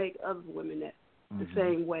wanted to make other women that the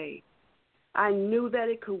same way. I knew that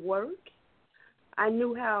it could work. I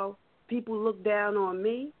knew how people looked down on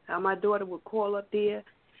me, how my daughter would call up there,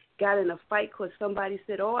 got in a fight because somebody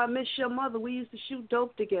said, "Oh, I miss your mother. We used to shoot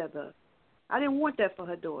dope together." I didn't want that for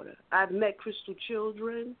her daughter. I've met Crystal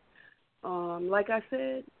Children. Like I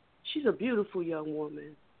said, she's a beautiful young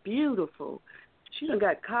woman. Beautiful. She done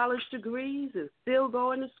got college degrees and still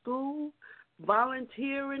going to school,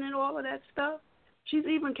 volunteering and all of that stuff. She's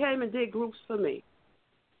even came and did groups for me.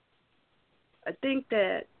 I think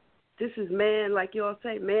that this is man, like you all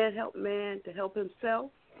say, man help man to help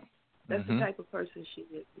himself. That's the type of person she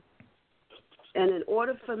is. And in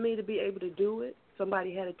order for me to be able to do it,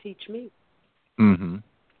 somebody had to teach me.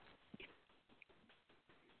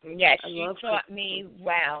 Yes, she taught me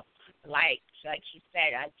well. Like she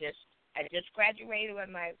said, I just graduated with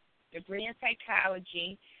my degree in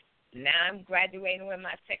psychology. Now I'm graduating with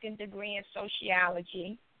my second degree in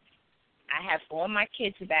sociology. I have all my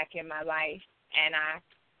kids back in my life, and I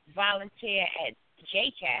volunteer at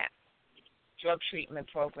JCAP, Drug Treatment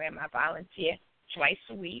Program. I volunteer twice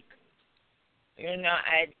a week. You know,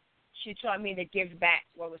 she taught me to give back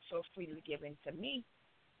what was so freely given to me,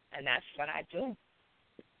 and that's what I do.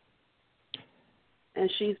 And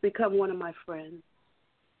she's become one of my friends.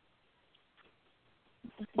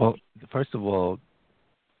 Well, first of all,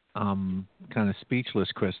 I'm kind of speechless,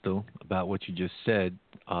 Crystal, about what you just said,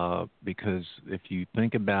 because if you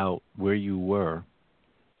think about where you were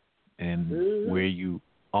and where you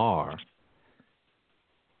are,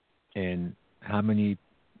 and how many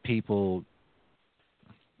people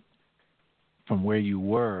from where you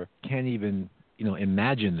were can't even,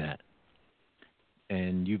 imagine that.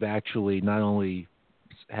 And you've actually not only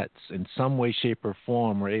had, in some way, shape, or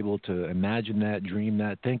form, were able to imagine that, dream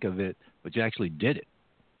that, think of it, but you actually did it.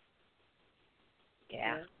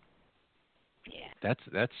 Yeah.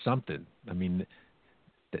 That's something. I mean,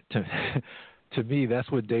 to me, that's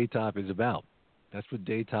what Daytop is about. That's what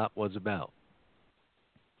Daytop was about.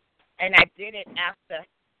 And I did it after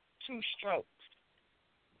 2 strokes.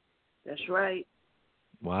 That's right.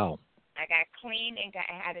 Wow. I got clean and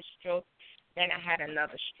I had a stroke. Then I had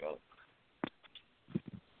another stroke.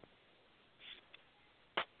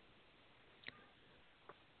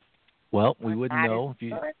 Well, we wouldn't know if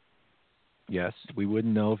you. Yes, we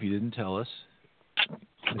wouldn't know if you didn't tell us.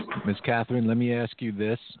 Miss Catherine, let me ask you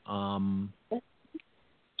this.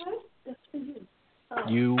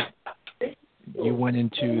 You went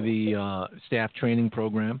into the staff training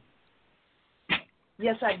program?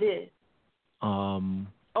 Yes, I did. They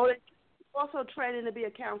also training to be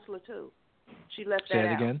a counselor, too. She left that Say it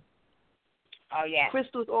out. again? Oh, yeah.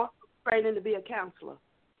 Crystal's also training to be a counselor.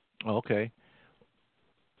 Oh, okay.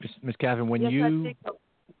 Miss Catherine, when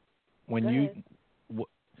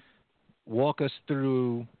walk us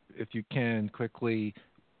through, if you can, quickly,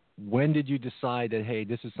 when did you decide that, hey,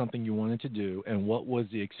 this is something you wanted to do, and what was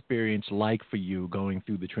the experience like for you going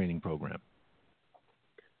through the training program?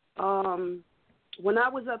 When I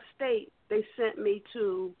was upstate, they sent me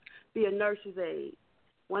to be a nurse's aide.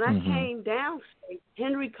 When I came downstate,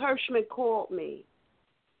 Henry Kirschman called me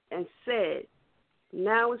and said,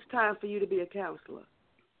 now it's time for you to be a counselor.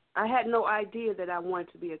 I had no idea that I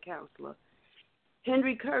wanted to be a counselor.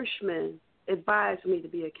 Henry Kirschman advised me to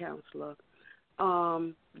be a counselor.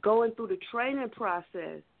 Going through the training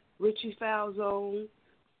process, Richie Falzone,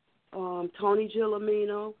 Tony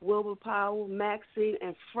Gilomino, Wilbur Powell, Maxine,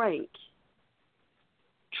 and Frank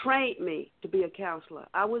trained me to be a counselor.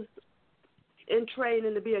 I was in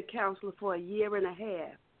training to be a counselor for a year and a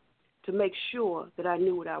half to make sure that I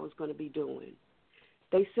knew what I was going to be doing.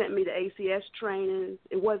 They sent me to ACS training.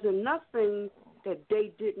 It wasn't nothing that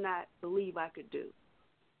they did not believe I could do.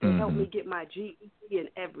 They helped me get my GED and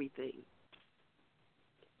everything.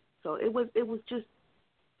 So it was just,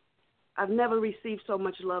 I've never received so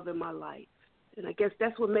much love in my life. And I guess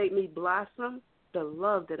that's what made me blossom, the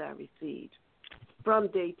love that I received from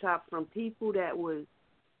Daytop, from people that was,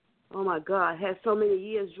 oh my God, had so many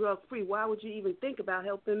years drug-free. Why would you even think about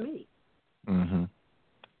helping me?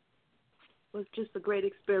 It was just a great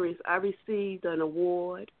experience. I received an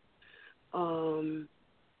award of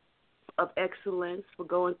excellence for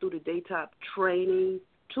going through the Daytop training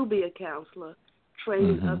to be a counselor,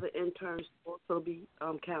 training other interns to also be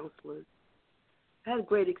counselors. I had a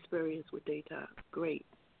great experience with Daytop. Great.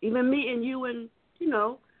 Even meeting you and,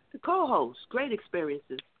 the co-hosts. Great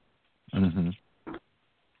experiences.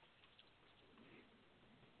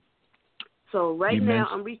 So now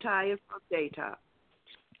I'm retired from Daytop.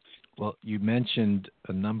 Well, you mentioned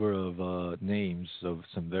a number of names, of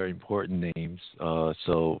some very important names.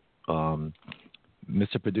 Mr.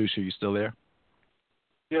 Producer, you still there?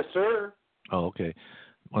 Yes, sir. Oh, okay.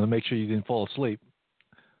 Want to make sure you didn't fall asleep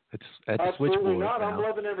at the Absolutely switchboard. not. Now. I'm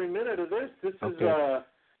loving every minute of this. This is Okay.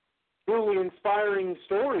 truly inspiring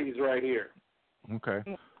stories right here. Okay.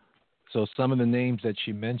 So some of the names that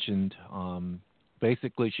she mentioned,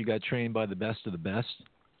 basically she got trained by the best of the best.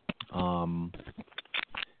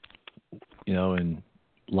 And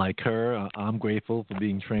like her, I'm grateful for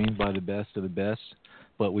being trained by the best of the best.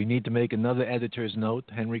 But we need to make another editor's note.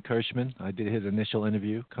 Henry Kirschman, I did his initial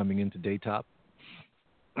interview coming into Daytop.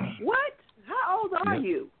 What? How old are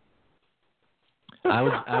you?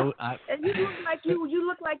 I And you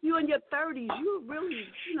look like you in your 30s. You're really,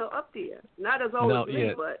 up there. Not as old as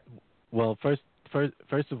me, but. Well,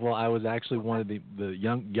 first of all, I was actually one of the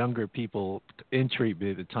younger people in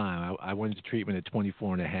treatment at the time. I went into treatment at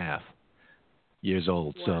 24 and a half years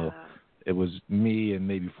old. Wow. So it was me and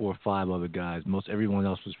maybe 4 or 5 other guys. Everyone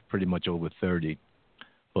else was pretty much over 30.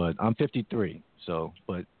 But I'm 53. So,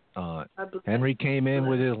 but Henry came in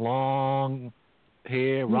with his long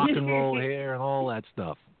hair, rock and roll hair, and all that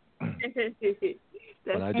stuff.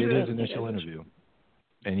 But I did his initial interview,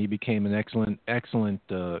 and he became an excellent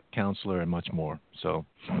counselor and much more. So,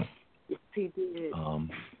 yes, he did. So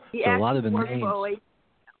he a lot of the worked names. For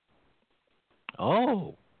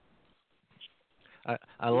Oh,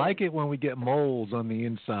 I like it when we get moles on the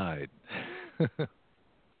inside.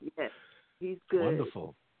 Yes, he's good.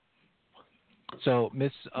 Wonderful. So,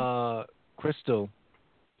 Miss Crystal.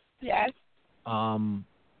 Yes.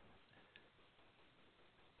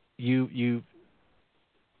 You've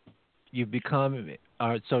become.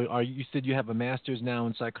 You said you have a master's now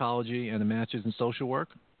in psychology and a master's in social work?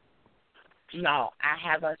 No, I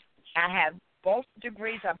have both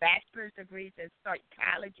degrees, are bachelor's degrees in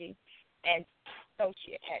psychology and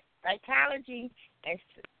psychology and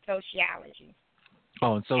sociology.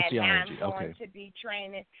 Oh, and sociology. And now I'm okay. going to be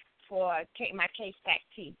training for my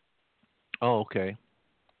K-STAT-T. Oh, okay.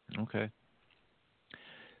 Okay.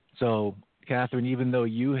 So, Catherine, even though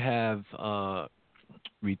you have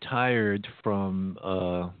retired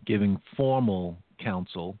from giving formal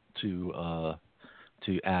counsel to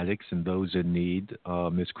addicts and those in need,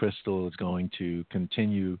 Ms. Crystal is going to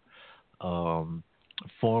continue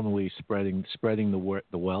formally spreading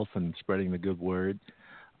the wealth and spreading the good word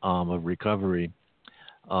of recovery.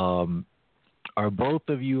 Are both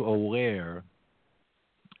of you aware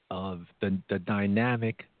of the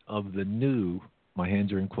dynamic of the new? My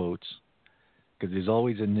hands are in quotes because there's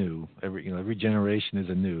always a new. Every generation is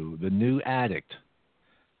a new. The new addict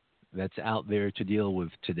that's out there to deal with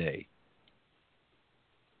today.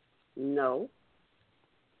 No.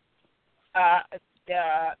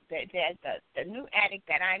 The new addict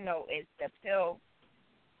that I know is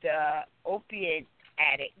the opiate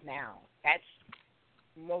addict now. That's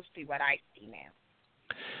mostly what I see now.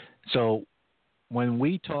 So when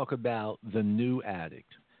we talk about the new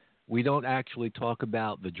addict, we don't actually talk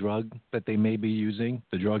about the drug that they may be using.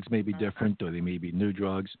 The drugs may be different, or they may be new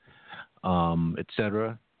drugs,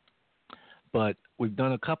 etc. But we've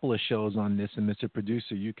done a couple of shows on this, and Mr.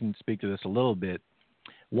 Producer, you can speak to this a little bit.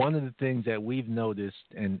 One of the things that we've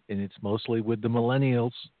noticed, and it's mostly with the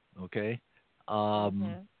millennials, okay,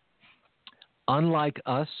 unlike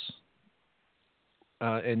us,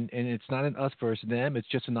 and it's not an us versus them, it's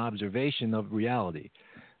just an observation of reality.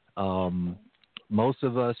 Most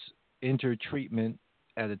of us enter treatment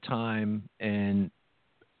at a time, and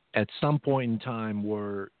at some point in time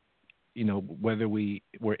whether we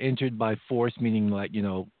were entered by force, meaning like,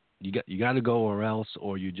 you got to go or else,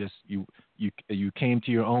 or you came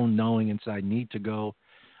to your own knowing inside need to go.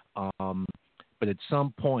 But at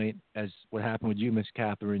some point, as what happened with you, Miss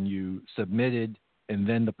Catherine, you submitted, and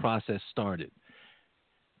then the process started.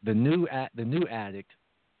 The new addict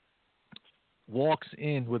walks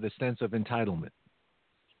in with a sense of entitlement,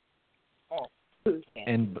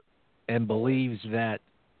 and believes that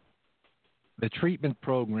the treatment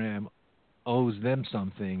program owes them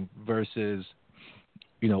something versus,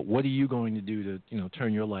 what are you going to do to,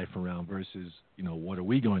 turn your life around versus, what are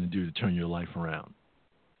we going to do to turn your life around?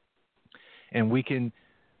 And we can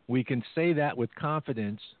say that with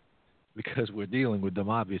confidence because we're dealing with them,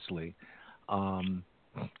 obviously.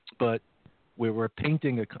 But we're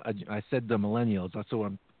painting I said the millennials, so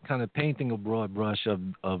I'm kind of painting a broad brush of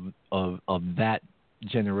that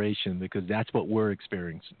generation because that's what we're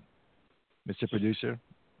experiencing. Mr. Producer?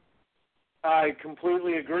 I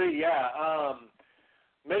completely agree, yeah.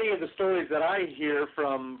 Many of the stories that I hear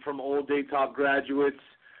from old Daytop graduates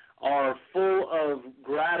are full of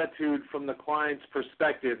gratitude from the client's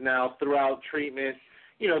perspective. Now, throughout treatment,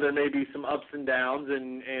 there may be some ups and downs,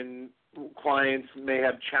 and clients may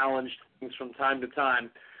have challenged things from time to time.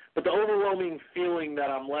 But the overwhelming feeling that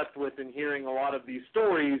I'm left with in hearing a lot of these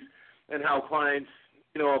stories and how clients,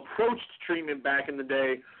 approached treatment back in the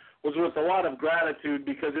day was with a lot of gratitude,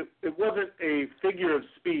 because it wasn't a figure of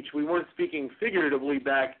speech. We weren't speaking figuratively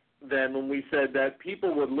back then when we said that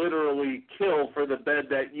people would literally kill for the bed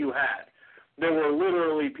that you had. There were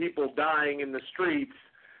literally people dying in the streets,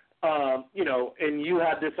 and you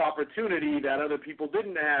had this opportunity that other people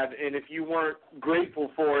didn't have, and if you weren't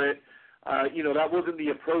grateful for it, that wasn't the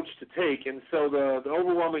approach to take. And so the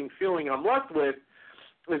overwhelming feeling I'm left with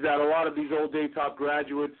is that a lot of these old Daytop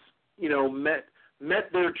graduates,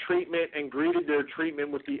 met their treatment and greeted their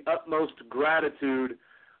treatment with the utmost gratitude,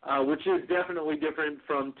 which is definitely different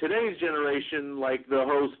from today's generation, like the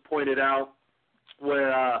host pointed out,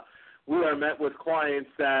 where we are met with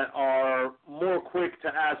clients that are more quick to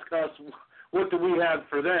ask us, what do we have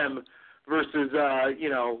for them, versus,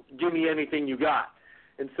 give me anything you got.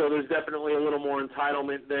 And so there's definitely a little more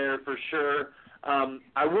entitlement there for sure.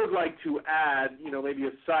 I would like to add, maybe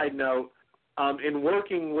a side note, in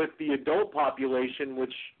working with the adult population,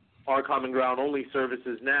 which Our Common Ground only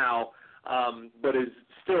services now, but is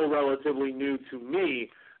still relatively new to me,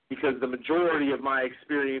 because the majority of my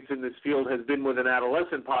experience in this field has been with an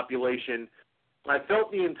adolescent population. I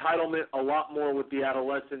felt the entitlement a lot more with the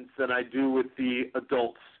adolescents than I do with the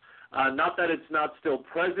adults. Not that it's not still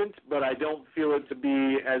present, but I don't feel it to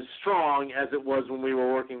be as strong as it was when we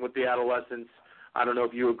were working with the adolescents. I don't know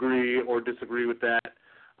if you agree or disagree with that,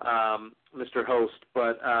 Mr. Host,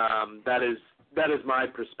 but that is my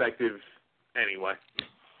perspective anyway.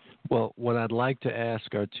 Well, what I'd like to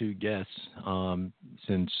ask our two guests,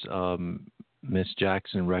 since Ms.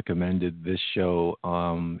 Jackson recommended this show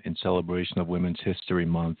in celebration of Women's History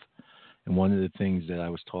Month, and one of the things that I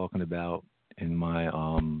was talking about in my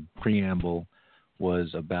preamble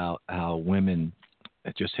was about how women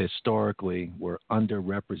just historically were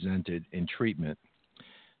underrepresented in treatment.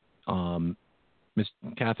 Ms.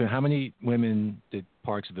 Catherine, how many women did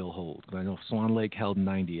Parksville hold? I know Swan Lake held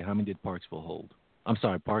 90. How many did Parksville hold? I'm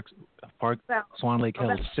sorry, Swan Lake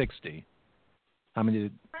held 60. How many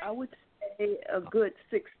did? I would say a good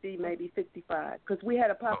 60, maybe 55, because we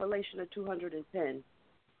had a population of 210.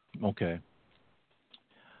 Okay.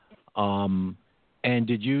 And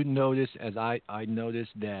did you notice, as I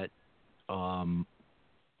noticed, that,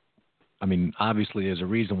 obviously there's a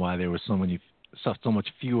reason why there were so much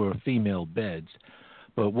fewer female beds,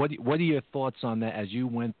 but what are your thoughts on that as you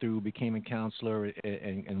went through, became a counselor,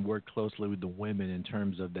 and worked closely with the women in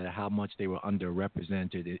terms of that, how much they were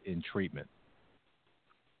underrepresented in treatment?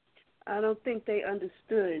 I don't think they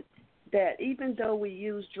understood that even though we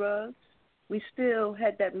used drugs, we still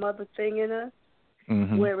had that mother thing in us.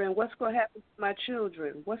 Mm-hmm. Wherein what's going to happen to my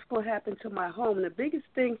children? What's going to happen to my home? And the biggest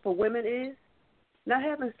thing for women is not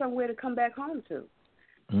having somewhere to come back home to.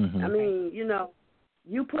 Mm-hmm.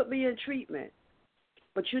 You put me in treatment,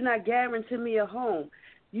 but you're not guaranteeing me a home.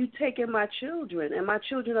 You taking my children, and my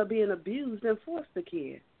children are being abused in foster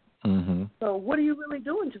care. Mm-hmm. So what are you really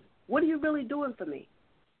doing? What are you really doing for me?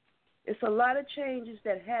 It's a lot of changes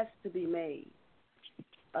that has to be made.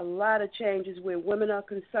 A lot of changes where women are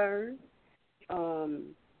concerned.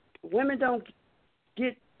 Women don't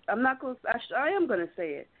get. I am going to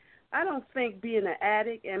say it. I don't think being an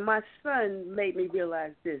addict, and my son made me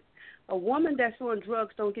realize this. A woman that's on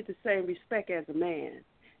drugs don't get the same respect as a man,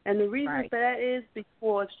 and the reason for that is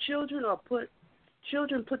because children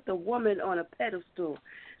put the woman on a pedestal,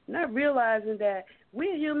 not realizing that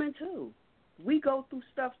we're human too. We go through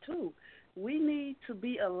stuff too. We need to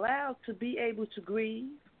be allowed to be able to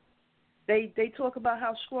grieve. They talk about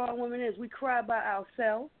how strong women is. We cry by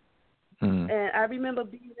ourselves. Mm-hmm. And I remember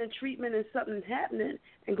being in treatment and something happening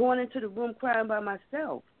and going into the room crying by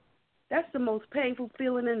myself. That's the most painful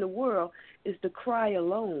feeling in the world, is to cry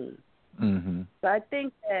alone. Mm-hmm. So I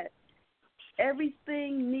think that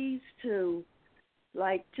everything needs to,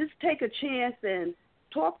 just take a chance and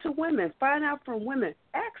talk to women, find out from women.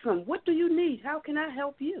 Ask them, what do you need? How can I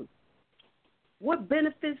help you? What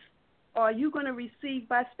benefits are you going to receive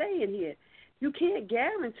by staying here? You can't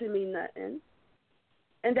guarantee me nothing.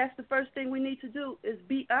 And that's the first thing we need to do, is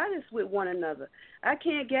be honest with one another. I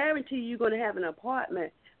can't guarantee you're going to have an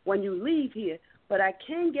apartment when you leave here, but I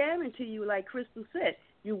can guarantee you, like Crystal said,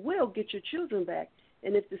 you will get your children back.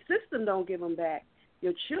 And if the system don't give them back,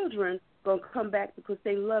 your children going to come back because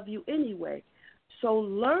they love you anyway. So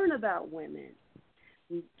learn about women.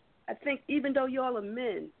 I think even though y'all are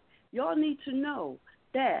men, y'all need to know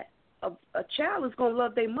that a child is going to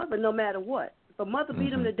love their mother no matter what. If a mother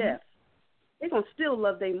beat them to death, they're going to still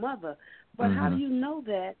love their mother. But how do you know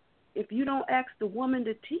that if you don't ask the woman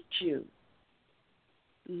to teach you?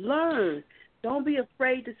 Learn. Don't be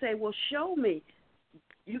afraid to say, well, show me.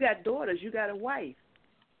 You got daughters. You got a wife.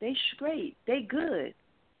 They straight. They good.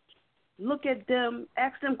 Look at them.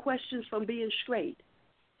 Ask them questions from being straight.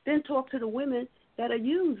 Then talk to the women that are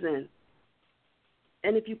using.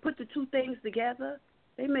 And if you put the two things together,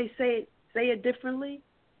 they may say it differently,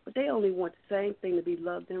 but they only want the same thing, to be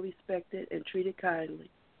loved and respected and treated kindly.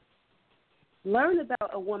 Learn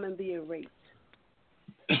about a woman being raped.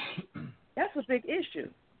 That's a big issue.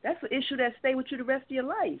 That's an issue that stay with you the rest of your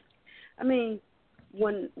life. I mean,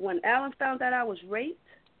 when Alan found out I was raped,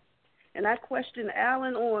 and I questioned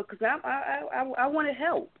Alan on, because I wanted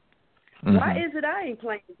help. Mm-hmm. Why is it I ain't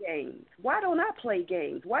playing games? Why don't I play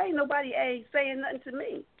games? Why ain't nobody saying nothing to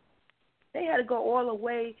me? They had to go all the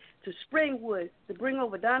way to Springwood to bring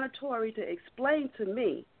over Donna Torrey to explain to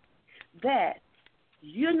me that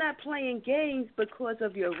you're not playing games because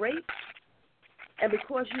of your rape and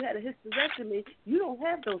because you had a hysterectomy. You don't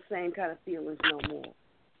have those same kind of feelings no more.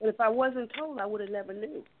 But if I wasn't told, I would have never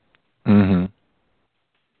knew. Mm-hmm.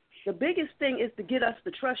 The biggest thing is to get us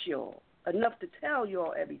to trust y'all enough to tell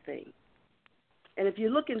y'all everything. And if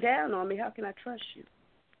you're looking down on me, how can I trust you?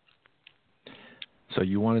 So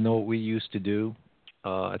you want to know what we used to do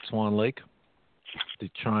at Swan Lake to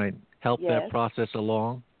try and help that process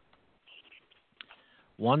along?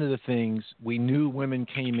 One of the things, we knew women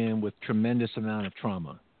came in with tremendous amount of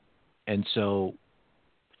trauma. And so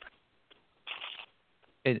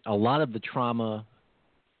a lot of the trauma,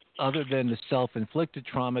 other than the self-inflicted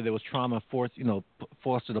trauma, there was trauma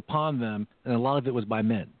foisted upon them, and a lot of it was by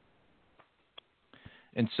men.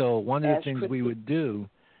 And so one of the things we would do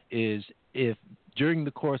is, if during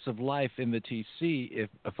the course of life in the TC, if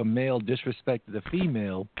a male disrespected a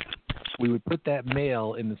female, we would put that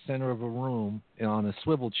male in the center of a room on a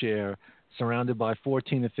swivel chair surrounded by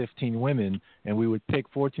 14 to 15 women, and we would pick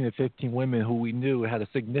 14 to 15 women who we knew had a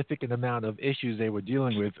significant amount of issues they were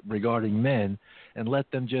dealing with regarding men, and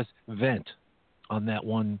let them just vent on that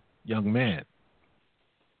one young man.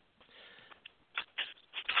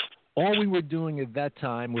 All we were doing at that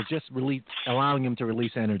time was just allowing him to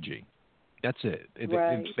release energy. That's it.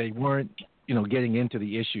 They weren't, getting into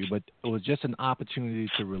the issue, but it was just an opportunity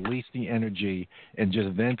to release the energy and just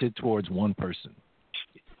vent it towards one person,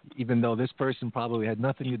 even though this person probably had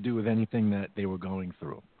nothing to do with anything that they were going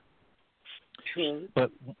through. True. But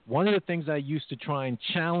one of the things I used to try and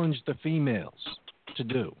challenge the females to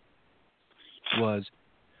do was,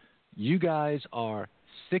 you guys are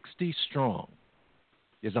 60 strong.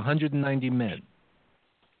 There's 190 men.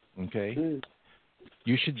 Okay? Mm.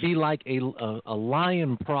 You should be like a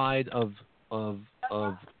lion pride of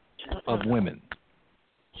women.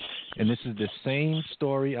 And this is the same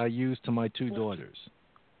story I use to my two daughters.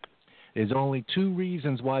 There's only two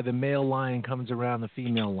reasons why the male lion comes around the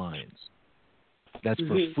female lions. That's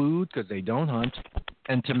for food, because they don't hunt,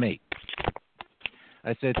 and to mate.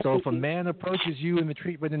 I said, so if a man approaches you in the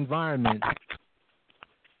treatment environment,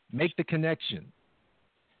 make the connection.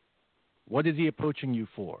 What is he approaching you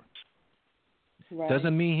for? Right.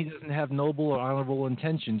 Doesn't mean he doesn't have noble or honorable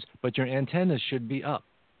intentions, but your antennas should be up.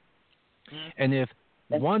 And if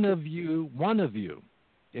one of you,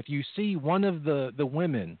 if you see one of the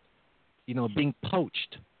women, being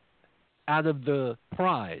poached out of the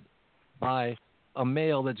pride by a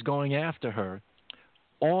male that's going after her,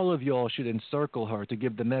 all of y'all should encircle her to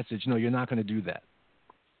give the message, no, you're not going to do that.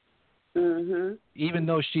 Mm-hmm. Even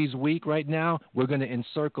though she's weak right now, we're going to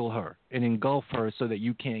encircle her and engulf her so that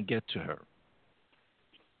you can't get to her.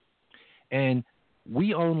 And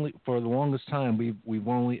we only, for the longest time, we've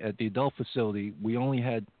only, at the adult facility, we only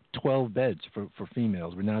had 12 beds for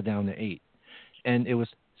females. We're now down to 8. And it was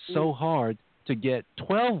so hard to get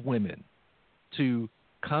 12 women to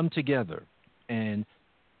come together. And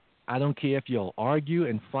I don't care if you'll argue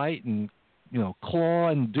and fight and, claw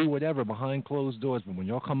and do whatever behind closed doors, but when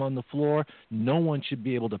y'all come on the floor, no one should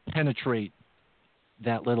be able to penetrate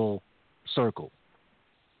that little circle.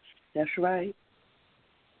 That's right.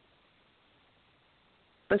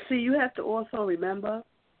 But see, you have to also remember,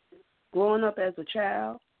 growing up as a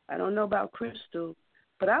child, I don't know about Crystal,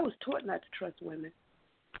 but I was taught not to trust women.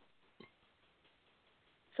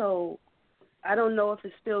 So I don't know if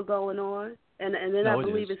it's still going on, and then I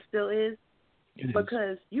believe it still is.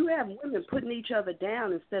 Because you have women putting each other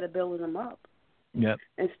down instead of building them up. Yep.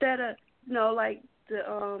 Instead of, like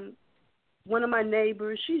the one of my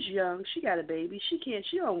neighbors, she's young, she got a baby,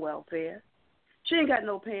 she on welfare. She ain't got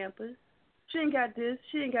no Pampers. She ain't got this,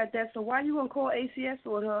 she ain't got that. So why you gonna call ACS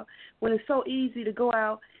on her when it's so easy to go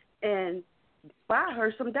out and buy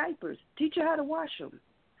her some diapers? Teach her how to wash them.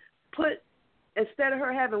 Instead of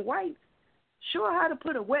her having wipes, show her how to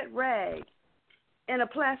put a wet rag in a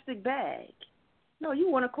plastic bag No, you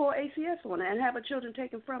want to call ACS on it and have her children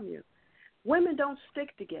taken from you. Women don't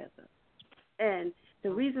stick together. And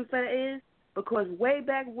the reason for that is because way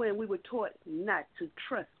back when we were taught not to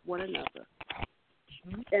trust one another.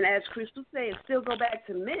 And as Crystal said, still go back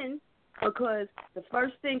to men because the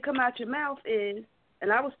first thing come out your mouth is,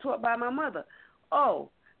 and I was taught by my mother, oh,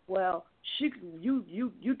 well,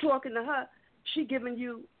 you talking to her, she giving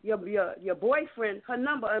you your boyfriend her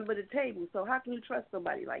number under the table. So how can you trust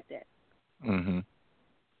somebody like that? Mm-hmm.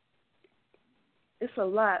 It's a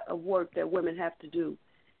lot of work that women have to do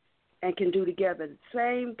and can do together. The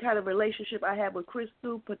same kind of relationship I have with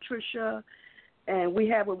Crystal, Patricia, and we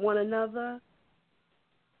have with one another.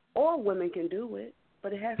 All women can do it,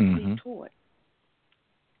 but it has to be taught.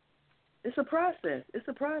 It's a process. It's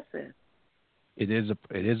a process. It is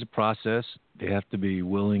a process. They have to be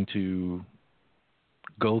willing to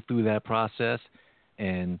go through that process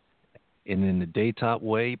and in the daytop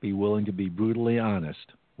way, be willing to be brutally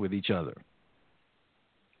honest with each other.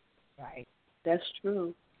 Right. That's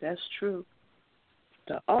true. That's true.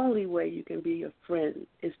 The only way you can be a friend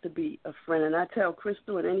is to be a friend. And I tell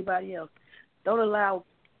Crystal and anybody else, don't allow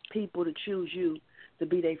people to choose you to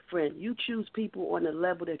be their friend. You choose people on the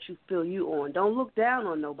level that you feel you on. Don't look down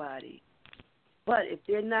on nobody. But if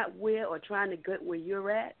they're not where or trying to get where you're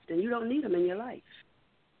at, then you don't need them in your life.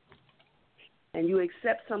 And you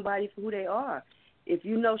accept somebody for who they are. If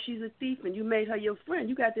you know she's a thief and you made her your friend,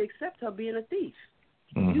 you got to accept her being a thief.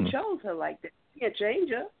 You chose her like that. You can't change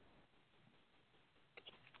her.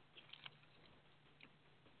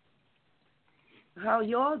 How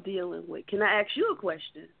y'all dealing with? Can I ask you a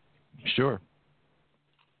question? Sure.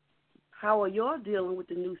 How are y'all dealing with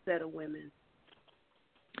the new set of women?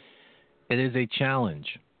 It is a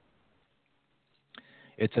challenge.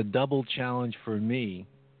 It's a double challenge for me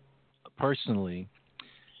personally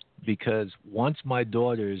because once my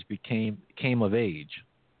daughters came of age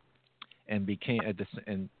and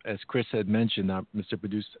as Chris had mentioned, Mr.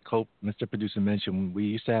 Producer mentioned, we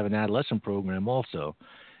used to have an adolescent program also,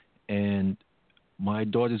 and my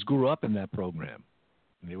daughters grew up in that program.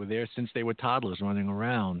 They were there since they were toddlers running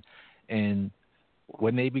around. And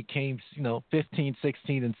when they became, 15,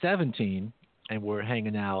 16, and 17 and were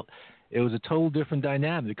hanging out, it was a total different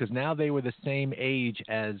dynamic because now they were the same age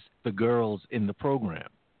as the girls in the program.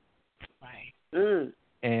 Right.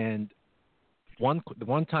 And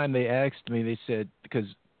one time they asked me, they said, because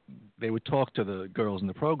they would talk to the girls in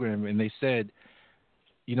the program, and they said,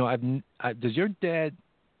 does your dad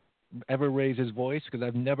ever raise his voice? Because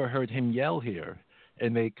I've never heard him yell here.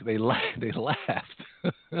 And they laughed.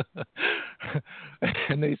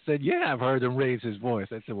 And they said, yeah, I've heard him raise his voice.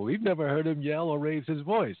 I said, well, we've never heard him yell or raise his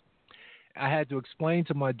voice. I had to explain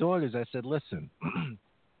to my daughters, I said, listen,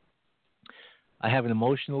 I have an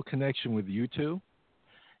emotional connection with you two,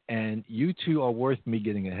 and you two are worth me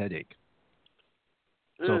getting a headache.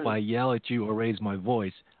 So if I yell at you or raise my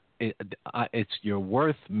voice, you're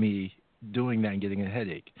worth me doing that and getting a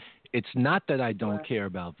headache. It's not that I don't care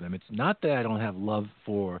about them. It's not that I don't have love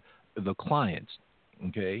for the clients,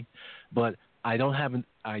 okay? But I don't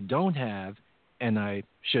have, and I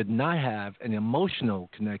should not have an emotional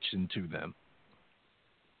connection to them.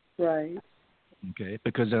 Right. Okay,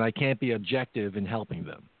 because then I can't be objective in helping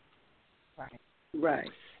them. Right.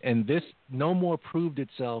 And this no more proved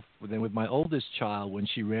itself than with my oldest child when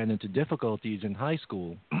she ran into difficulties in high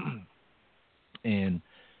school. And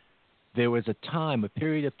there was a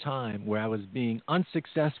period of time where I was being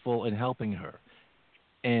unsuccessful in helping her.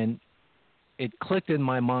 And it clicked in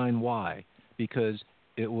my mind why. Because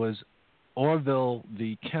it was Orville,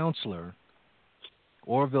 the counselor,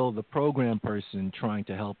 Orville, the program person, trying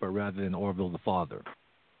to help her rather than Orville, the father.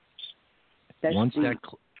 Once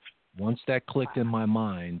that clicked in my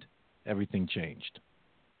mind, everything changed.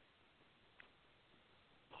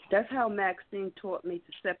 That's how Maxine taught me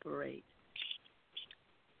to separate.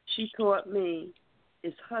 She taught me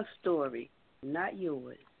it's her story, not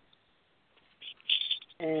yours.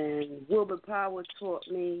 And Wilbur Powell taught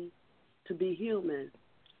me to be human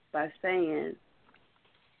by saying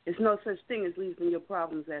there's no such thing as leaving your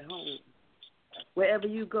problems at home. Wherever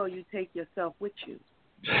you go, you take yourself with you.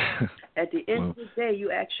 At the end of the day,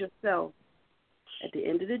 you ask yourself,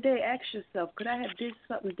 could I have did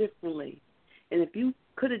something differently? And if you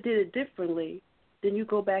could have did it differently, then you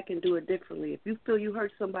go back and do it differently. If you feel you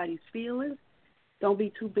hurt somebody's feelings, don't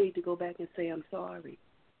be too big to go back and say, I'm sorry.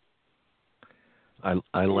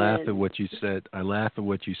 I laugh at what you said. I laugh at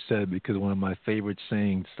what you said because one of my favorite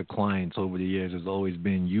sayings to clients over the years has always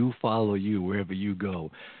been, you follow you wherever you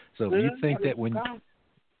go. So if you think that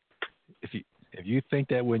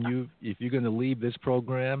if you're going to leave this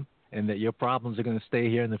program and that your problems are going to stay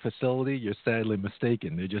here in the facility, you're sadly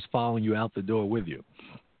mistaken. They're just following you out the door with you.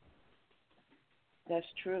 That's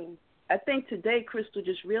true. I think today Crystal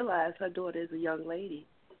just realized her daughter is a young lady.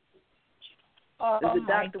 Oh, The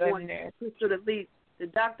my doctor goodness. The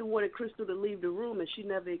doctor wanted Crystal to leave the room, and she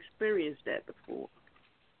never experienced that before.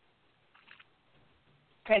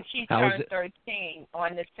 Because she turned 13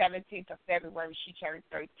 on the 17th of February. She turned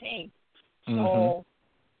 13. So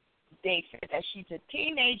they said that she's a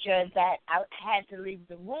teenager that I had to leave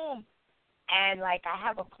the room. And, like, I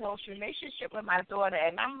have a close relationship with my daughter,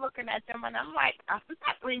 and I'm looking at them, and I'm like, I'm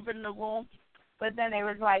not leaving the room. But then they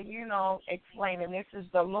was like, you know, explaining this is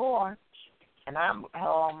the law. And I'm,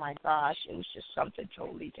 oh, my gosh, it was just something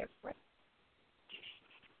totally different.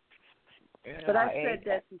 But I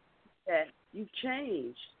said that you've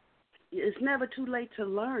changed. It's never too late to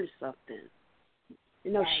learn something.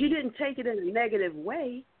 You know, right. She didn't take it in a negative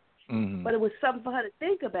way, but it was something for her to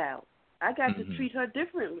think about. I got to treat her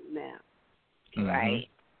differently now. Right.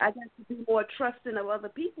 I got to be more trusting of other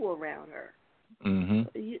people around her.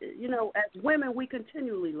 You know, as women, we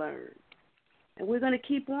continually learn. And we're going to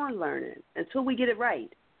keep on learning until we get it right.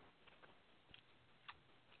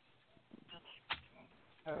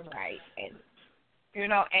 All right. And, you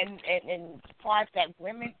know, and as far as that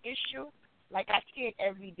women issue, like I see it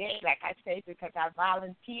every day, like I say, because I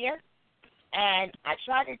volunteer. And I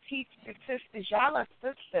try to teach the sisters, y'all are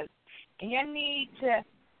sisters, and you need to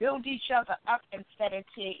build each other up instead of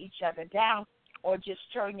tear each other down or just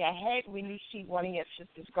turn your head when you see one of your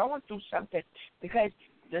sisters going through something, because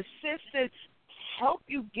the sisters help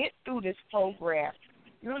you get through this program,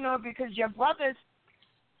 you know, because your brothers,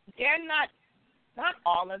 they're not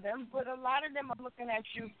all of them, but a lot of them are looking at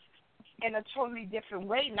you in a totally different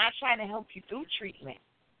way, not trying to help you through treatment.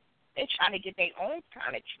 They're trying to get their own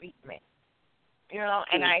kind of treatment, you know,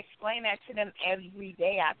 and I explain that to them every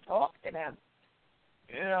day. I talk to them,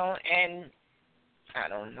 you know, and I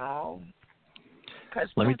don't know. Because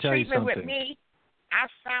Let me tell you treatment something. with me, I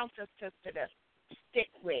found a sister to stick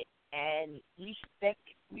with, and we stuck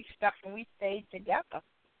and we stayed together.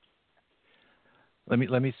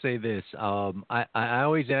 Let me say this. I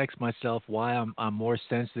always ask myself why I'm more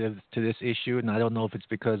sensitive to this issue, and I don't know if it's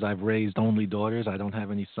because I've raised only daughters. I don't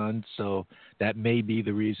have any sons, so that may be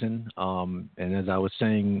the reason. And as I was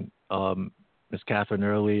saying, Ms. Catherine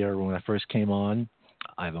earlier, when I first came on,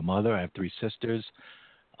 I have a mother. I have 3 sisters.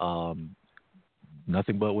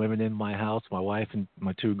 Nothing but women in my house. My wife and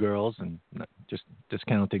my 2 girls, and just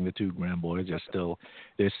discounting the 2 grandboys.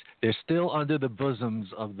 They're still under the bosoms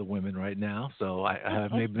of the women right now. So I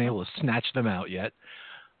haven't been able to snatch them out yet.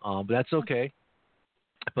 But that's okay.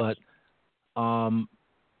 But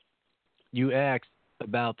you asked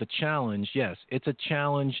about the challenge. Yes, it's a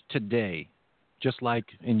challenge today, just like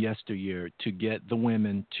in yesteryear, to get the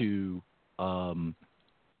women to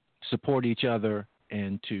support each other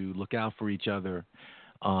and to look out for each other.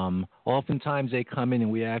 Oftentimes they come in and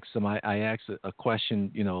we ask them, I ask a question,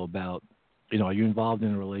 you know, about, you know, are you involved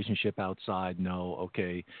in a relationship outside? No.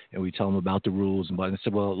 Okay. And we tell them about the rules. And I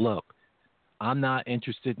said, well, look, I'm not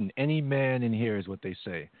interested in any man in here is what they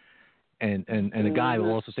say. And the guy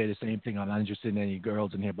will also say the same thing. I'm not interested in any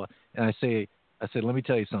girls in here. And I said, let me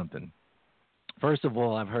tell you something. First of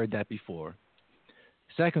all, I've heard that before.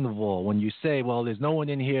 Second of all, when you say, well, there's no one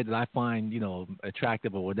in here that I find, you know,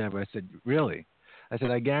 attractive or whatever, I said, really? I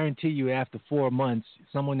said, I guarantee you after 4 months,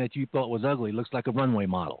 someone that you thought was ugly looks like a runway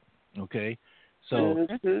model, okay? So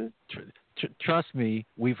trust me,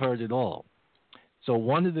 we've heard it all. So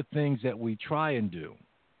one of the things that we try and do,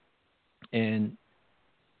 and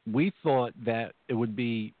we thought that it would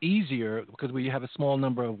be easier because we have a small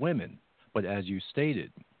number of women, but as you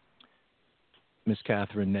stated, Ms.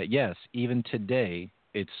 Catherine, that yes, even today,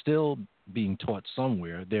 it's still being taught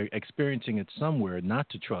somewhere. They're experiencing it somewhere not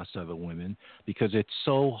to trust other women because it's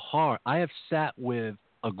so hard. I have sat with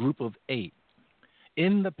a group of 8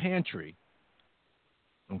 in the pantry,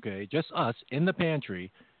 okay, just us in the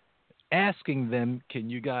pantry, asking them, can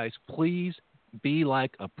you guys please be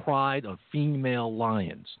like a pride of female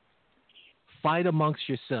lions? Fight amongst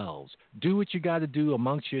yourselves. Do what you got to do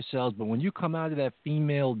amongst yourselves. But when you come out of that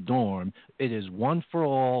female dorm, it is one for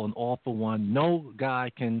all and all for one. No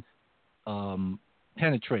guy can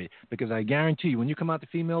penetrate. Because I guarantee you, when you come out the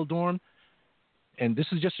female dorm, and this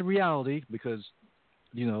is just a reality because,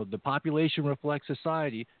 you know, the population reflects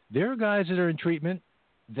society, there are guys that are in treatment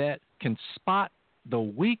that can spot the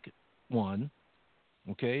weak one,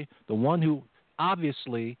 okay, the one who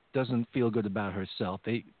obviously doesn't feel good about herself.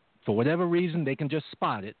 For whatever reason, they can just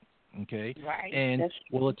spot it, okay, and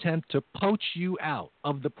will attempt to poach you out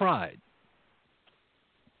of the pride.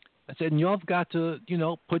 I said, and y'all have got to,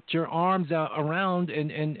 put your arms out around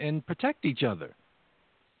and protect each other.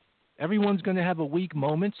 Everyone's going to have a weak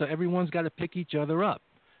moment, so everyone's got to pick each other up.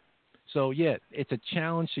 So, yeah, it's a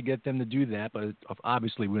challenge to get them to do that, but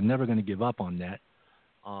obviously we're never going to give up on that.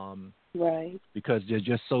 Right. Because there's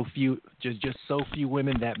just so few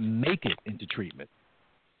women that make it into treatment.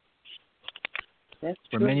 That's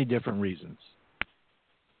for true. many different reasons.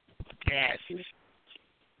 Yes.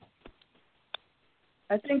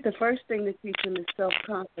 I think the first thing to teach them is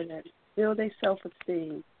self-confidence. Build their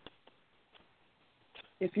self-esteem.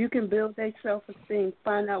 If you can build their self-esteem,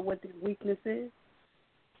 find out what their weakness is,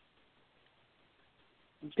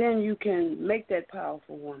 then you can make that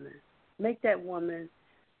powerful woman. Make that woman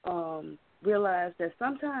realize that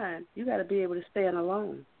sometimes you got to be able to stand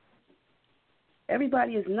alone.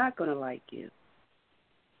 Everybody is not going to like you.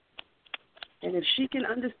 And if she can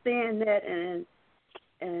understand that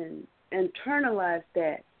and internalize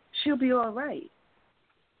that, she'll be all right.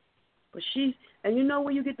 But and you know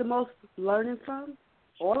where you get the most learning from?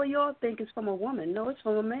 All of y'all think it's from a woman. No, it's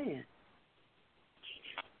from a man.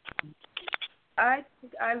 I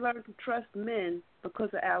learned to trust men because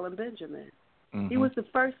of Alan Benjamin. Mm-hmm. He was the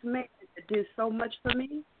first man that did so much for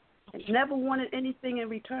me and never wanted anything in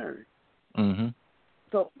return. Mm-hmm.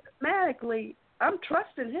 So automatically, I'm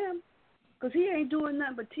trusting him because he ain't doing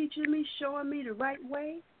nothing but teaching me, showing me the right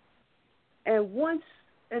way.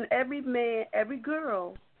 And every man, every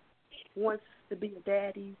girl wants to be a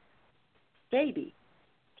daddy's baby.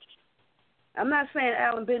 I'm not saying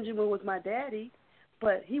Alan Benjamin was my daddy,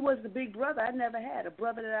 but he was the big brother I never had, a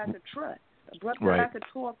brother that I could trust, a brother right. that I could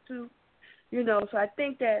talk to. So I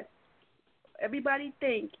think that everybody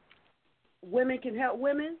think women can help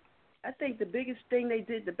women. I think the biggest thing they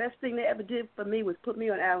did, the best thing they ever did for me was put me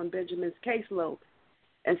on Alan Benjamin's caseload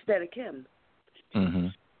instead of Kim. Mm-hmm.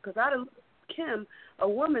 Because I looked at Kim, a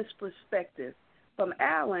woman's perspective. From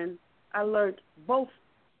Alan, I learned both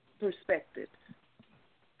perspectives.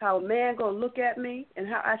 How a man going to look at me and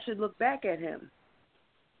how I should look back at him.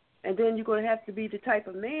 And then you're going to have to be the type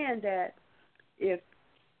of man that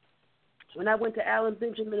when I went to Alan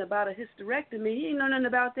Benjamin about a hysterectomy, he didn't know nothing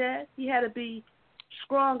about that. He had to be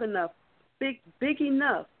strong enough, big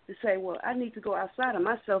enough to say, well, I need to go outside of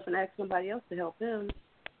myself and ask somebody else to help him.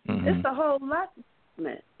 Mm-hmm. It's a whole lot,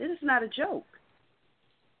 man. It is not a joke.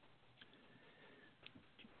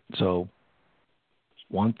 So,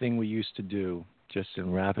 one thing we used to do, just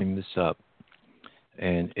in wrapping this up,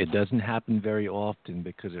 and it doesn't happen very often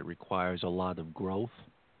because it requires a lot of growth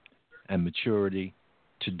and maturity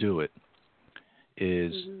to do it,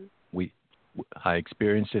 is I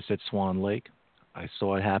experienced this at Swan Lake. I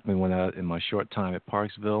saw it happen in my short time at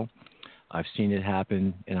Parksville. I've seen it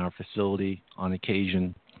happen in our facility on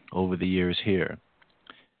occasion over the years here.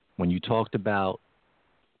 When you talked about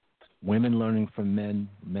women learning from men,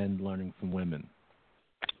 men learning from women,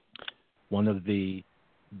 one of the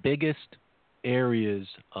biggest areas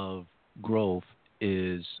of growth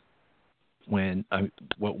is when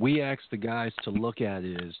what we ask the guys to look at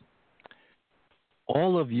is,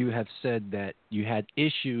 all of you have said that you had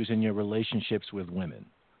issues in your relationships with women,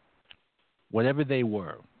 whatever they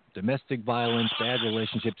were, domestic violence, bad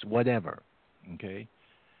relationships, whatever, okay?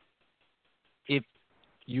 If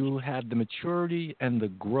you have the maturity and the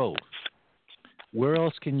growth, where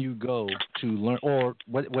else can you go to learn, or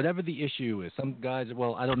whatever the issue is? Some guys,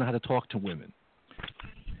 well, I don't know how to talk to women.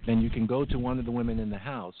 Then you can go to one of the women in the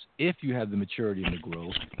house, if you have the maturity and the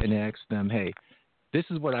growth, and ask them, hey, this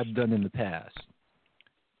is what I've done in the past.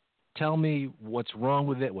 Tell me what's wrong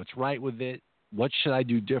with it, what's right with it, what should I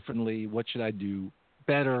do differently, what should I do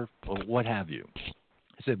better, or what have you.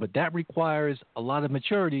 I said, but that requires a lot of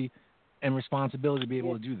maturity and responsibility to be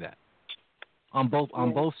able to do that on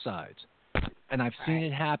both sides. And I've seen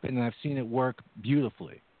it happen, and I've seen it work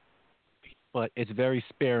beautifully. But it's very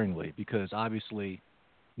sparingly because obviously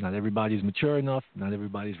not everybody's mature enough, not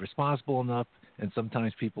everybody's responsible enough, and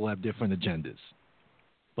sometimes people have different agendas.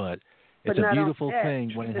 But it's a beautiful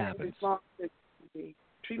thing when it happens.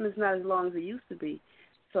 Treatment's not as long as it used to be.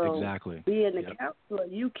 So exactly. Being the counselor,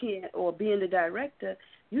 you can't, or being the director,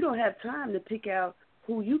 you don't have time to pick out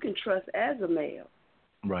who you can trust as a male.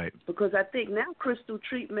 Right. Because I think now crystal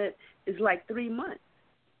treatment is like 3 months.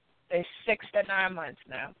 It's 6 to 9 months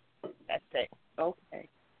now. That's it. Okay.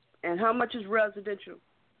 And how much is residential?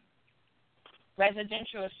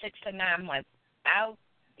 Residential is 6 to 9 months.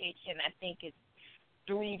 Outpatient, I think, is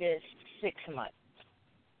 3 to 6 months.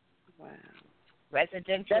 Wow.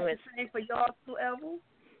 Residential That's the same for y'all too, Evel?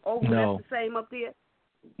 Oh, no. That's the same up there?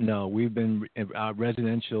 No, our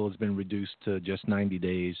residential has been reduced to just 90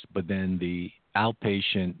 days, but then the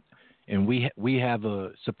outpatient And we have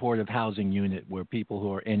a supportive housing unit where people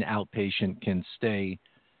who are in outpatient can stay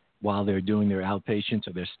while they're doing their outpatient,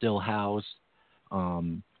 so they're still housed.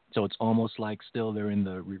 So it's almost like still they're in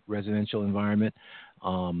the residential environment.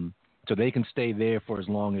 So they can stay there for as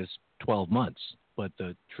long as 12 months. But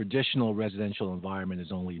the traditional residential environment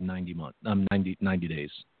is only 90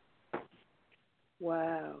 days.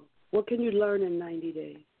 Wow. What can you learn in 90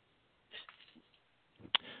 days?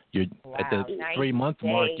 You're at the 3-month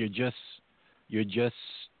mark. You're just,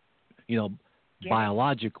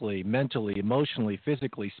 biologically, mentally, emotionally,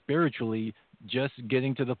 physically, spiritually, just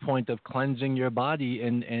getting to the point of cleansing your body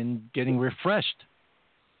and getting refreshed.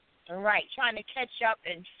 Right, trying to catch up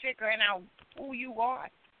and figuring out who you are.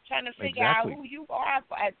 Trying to figure out who you are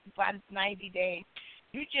by 90 days.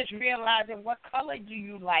 You just realizing what color do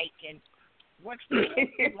you like and what skin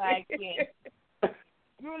you like and,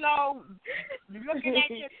 looking at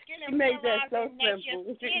your skin and realizing that your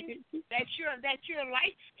skin, that you're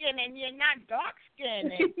light skin and you're not dark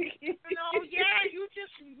skin. And, you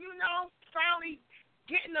just, finally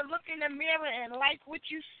getting to look in the mirror and like what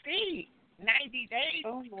you see. 90 days.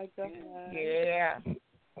 Oh my God. Yeah.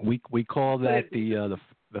 We call that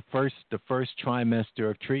the first trimester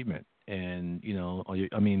of treatment, and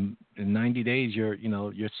in 90 days your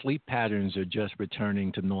sleep patterns are just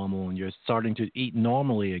returning to normal, and you're starting to eat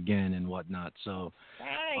normally again and whatnot. So,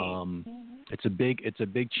 it's a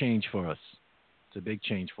big change for us. It's a big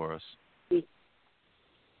change for us.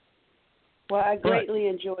 Well, I greatly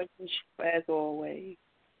enjoyed the show as always.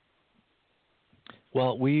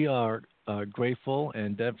 Well, we are grateful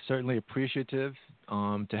and certainly appreciative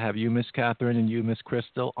to have you, Miss Catherine, and you, Miss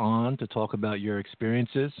Crystal, on to talk about your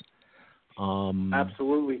experiences.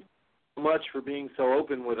 Absolutely. Thank you so much for being so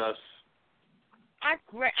open with us. I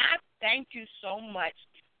thank you so much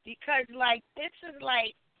because, this is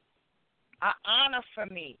an honor for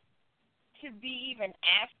me to be even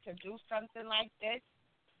asked to do something like this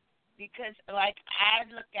because, I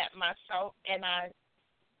look at myself and I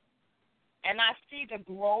see the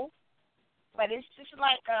growth, but it's just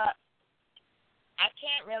I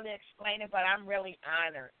can't really explain it, but I'm really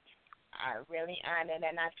honored. I'm really honored,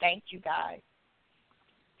 and I thank you guys.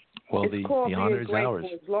 Well, the honor is ours.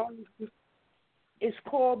 It's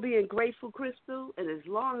called being grateful, Crystal, and as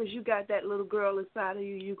long as you got that little girl inside of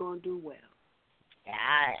you, you're going to do well. Yeah,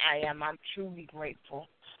 I am. I'm truly grateful.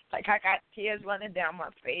 I got tears running down my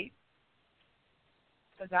face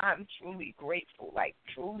because I'm truly grateful,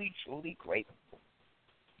 truly, truly grateful.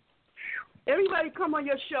 Everybody come on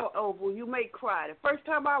your show, Oval. You may cry. The first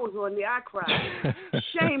time I was on there, I cried.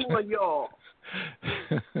 Shame on y'all.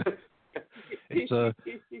 It's a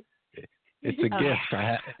gift.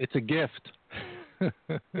 It's a gift.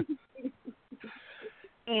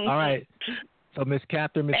 All right. So, Miss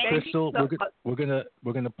Catherine, Miss Crystal, we're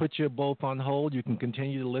gonna put you both on hold. You can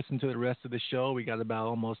continue to listen to the rest of the show. We got about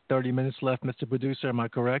almost 30 minutes left, Mr. Producer. Am I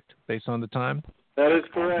correct, based on the time? That is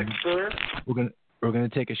correct, sir. We're gonna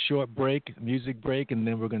take a short break, music break, and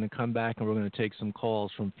then we're gonna come back and we're gonna take some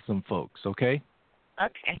calls from some folks. Okay?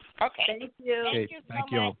 Okay. Thank you. Thank you so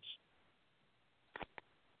thank you all.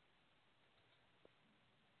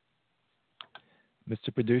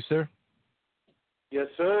 Mr. Producer? Yes,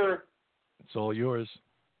 sir. It's all yours.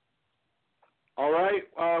 All right.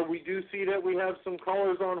 We do see that we have some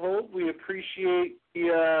callers on hold. We appreciate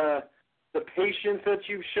the patience that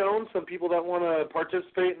you've shown, some people that want to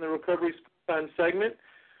participate in the Recovery Time segment.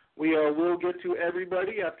 We will get to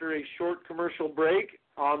everybody after a short commercial break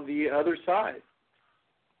on the other side.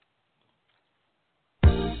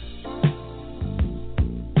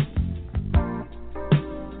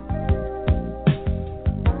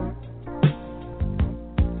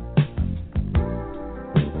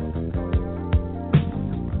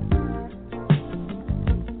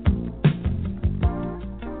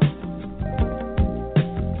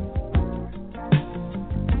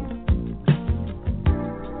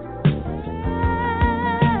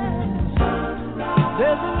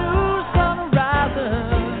 There's a new sun arising.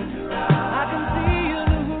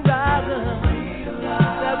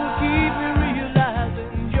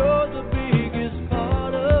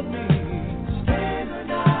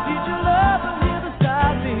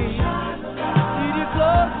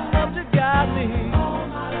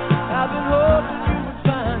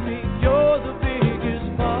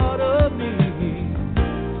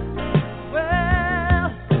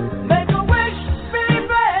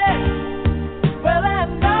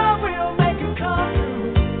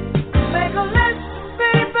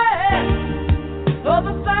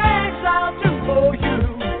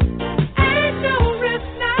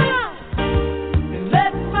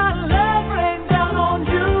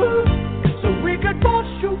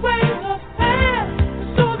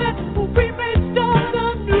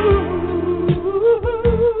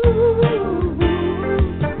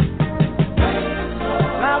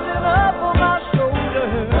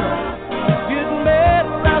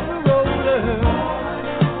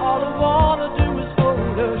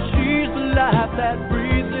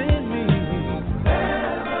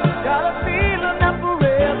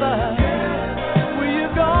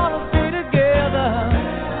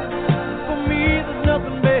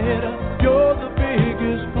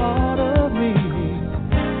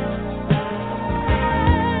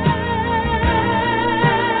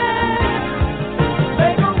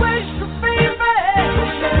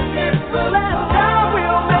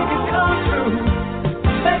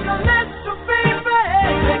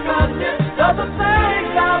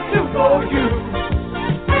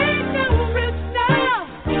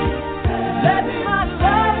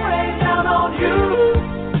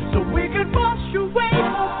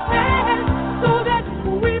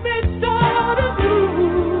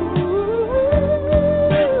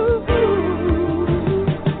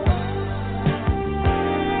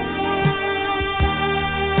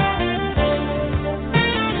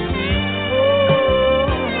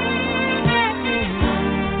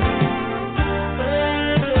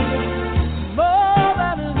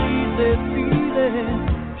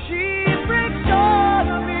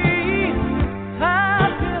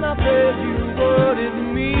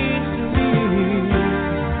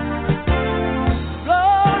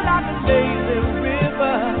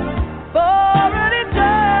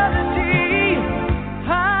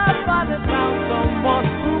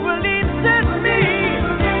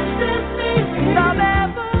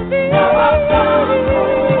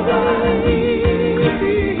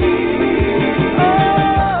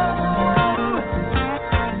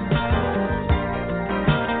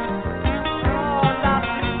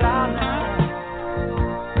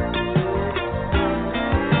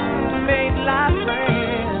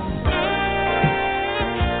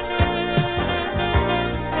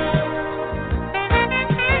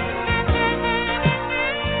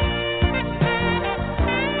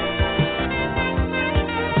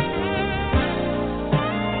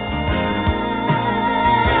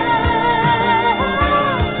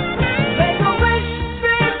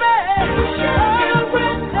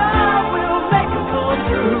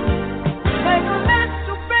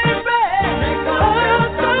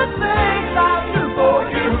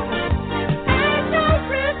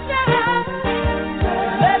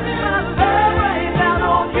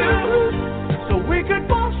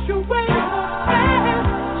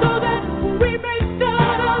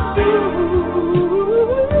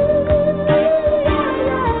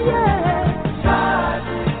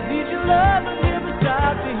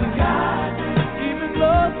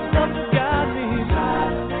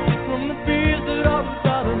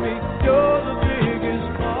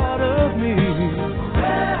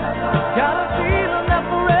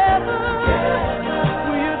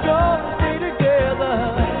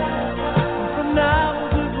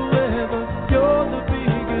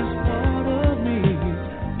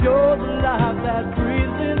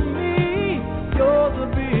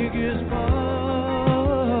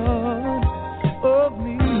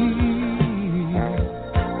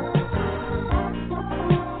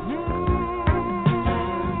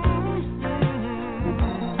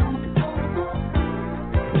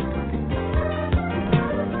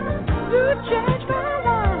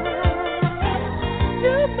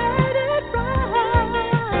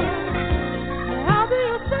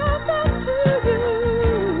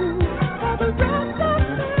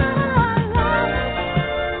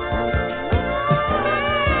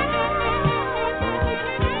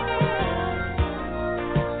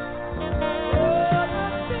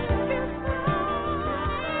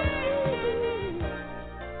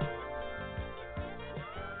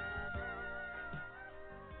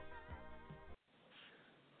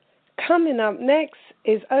 Coming up next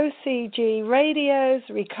is OCG Radio's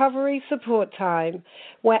Recovery Support Time,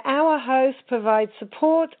 where our host provides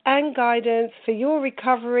support and guidance for your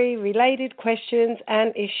recovery-related questions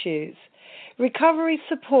and issues. Recovery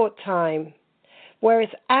Support Time, where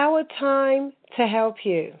it's our time to help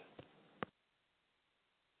you.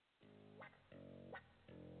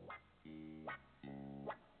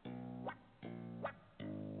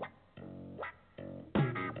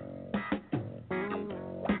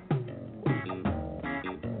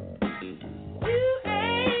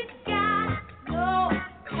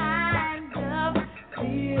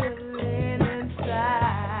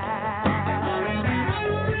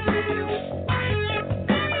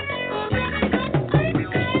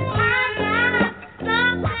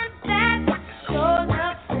 Something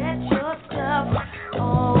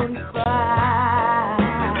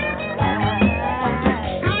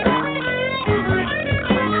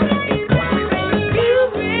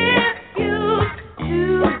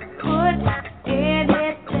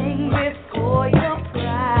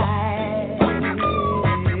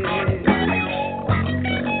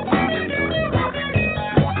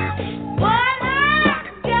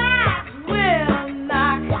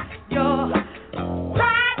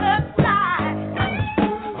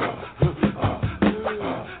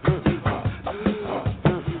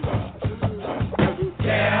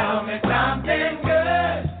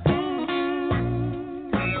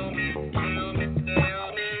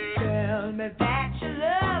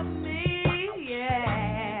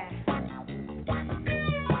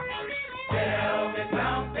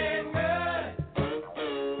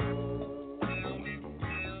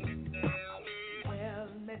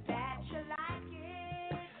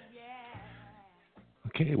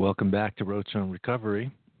Okay, welcome back to Roach on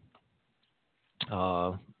Recovery.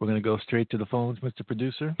 We're going to go straight to the phones, Mr.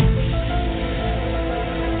 Producer.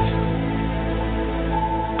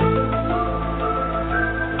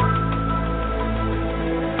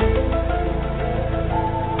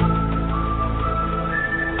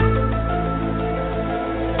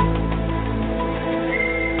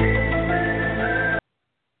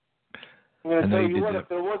 I'm going to know tell you you did what, that. if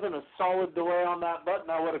there wasn't a solid delay on that button,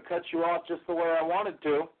 I would have cut you off just the way I wanted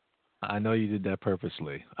to. I know you did that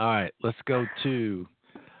purposely. All right, let's go to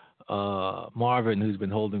Marvin, who's been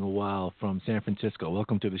holding a while from San Francisco.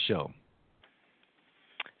 Welcome to the show.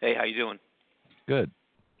 Hey, how you doing? Good.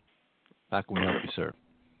 How can we help you, sir?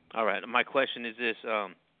 All right. My question is this. So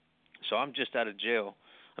I'm just out of jail.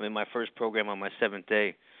 I'm in my first program on my 7th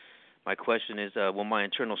day. My question is, will my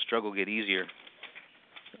internal struggle get easier?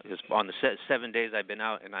 It's on the 7 days I've been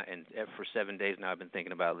out, and for 7 days now I've been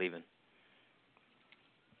thinking about leaving.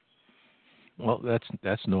 Well, that's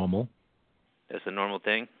normal. That's a normal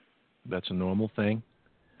thing? That's a normal thing.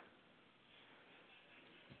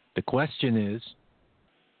 The question is,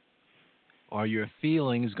 are your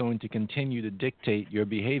feelings going to continue to dictate your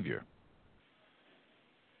behavior?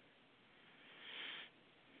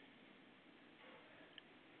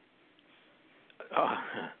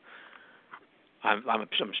 I'm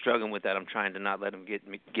struggling with that. I'm trying to not let them get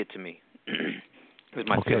to me. With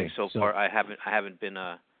my feelings so far, I haven't been.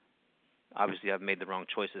 Obviously, I've made the wrong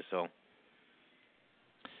choices.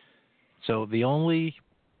 So the only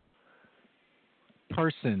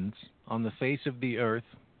persons on the face of the earth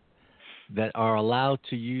that are allowed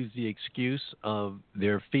to use the excuse of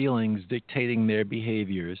their feelings dictating their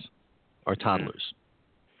behaviors are toddlers.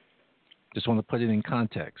 Just want to put it in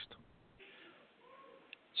context.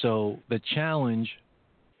 So the challenge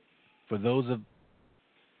for those of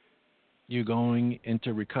you going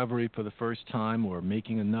into recovery for the first time or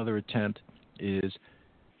making another attempt is,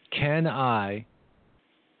 can I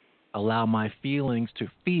allow my feelings to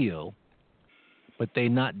feel, but they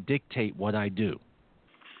not dictate what I do?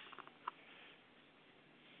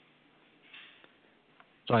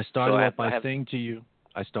 So I started off by saying to you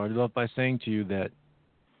that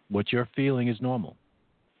what you're feeling is normal.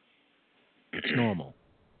 It's normal.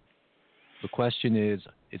 The question is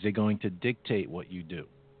it going to dictate what you do?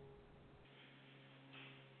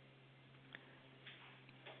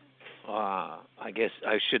 I guess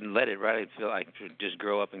I shouldn't let it, right? I feel like I should just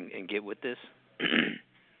grow up and get with this.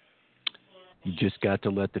 You just got to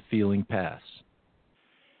let the feeling pass.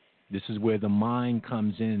 This is where the mind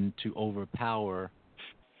comes in to overpower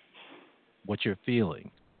what you're feeling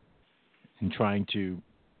and trying to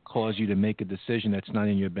cause you to make a decision that's not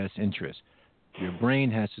in your best interest. Your brain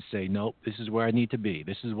has to say, nope, this is where I need to be.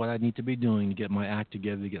 This is what I need to be doing to get my act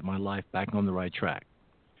together, to get my life back on the right track.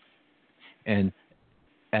 And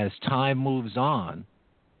as time moves on,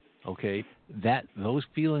 okay, those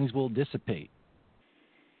feelings will dissipate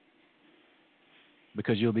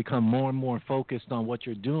because you'll become more and more focused on what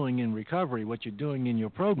you're doing in recovery, what you're doing in your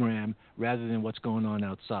program, rather than what's going on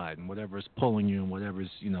outside and whatever's pulling you and whatever's,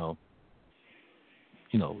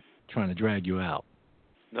 trying to drag you out.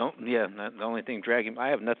 No, yeah, the only thing dragging, I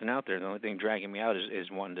have nothing out there. The only thing dragging me out is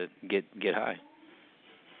wanting to get high.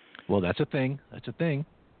 Well, that's a thing. Okay,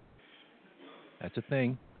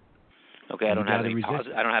 I don't have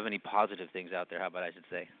any positive things out there. How about I should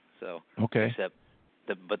say? So okay. Except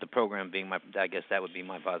but the program being I guess that would be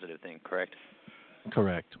my positive thing, correct?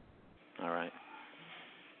 Correct. All right.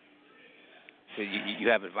 So you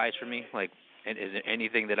have advice for me? Like, is there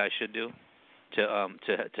anything that I should do to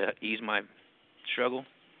ease my struggle?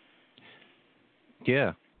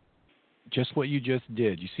 Yeah. Just what you just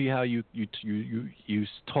did. You see how you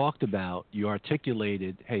talked about, you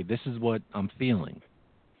articulated, hey, this is what I'm feeling.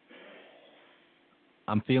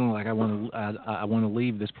 I'm feeling like I want to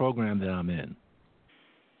leave this program that I'm in.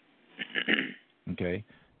 Okay?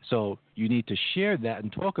 So you need to share that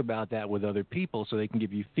and talk about that with other people so they can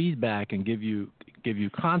give you feedback and give you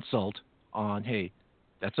consult on, hey,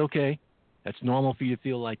 that's okay. That's normal for you to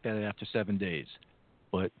feel like that after 7 days.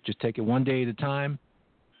 But just take it one day at a time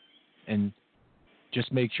and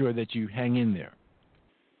just make sure that you hang in there.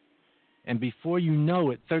 And before you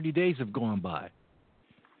know it, 30 days have gone by.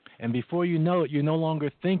 And before you know it, you're no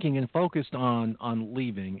longer thinking and focused on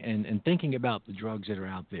leaving and thinking about the drugs that are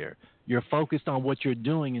out there. You're focused on what you're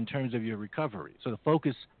doing in terms of your recovery. So the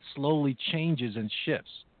focus slowly changes and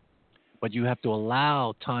shifts. But you have to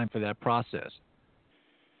allow time for that process.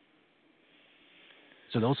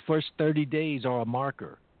 So those first 30 days are a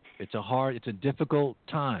marker. It's a difficult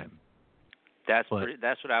time. That's what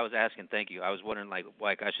I was asking. Thank you. I was wondering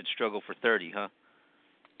like I should struggle for 30, huh?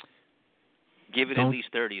 Give it at least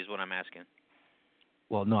 30 is what I'm asking.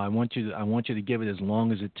 Well, no, I want you to give it as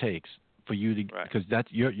long as it takes for you to, because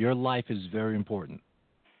that's your life is very important.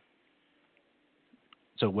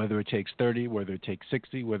 So whether it takes 30, whether it takes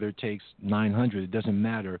 60, whether it takes 900, it doesn't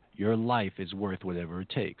matter. Your life is worth whatever it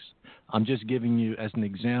takes. I'm just giving you as an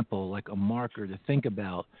example, like a marker to think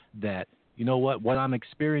about that, you know what I'm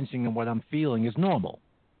experiencing and what I'm feeling is normal.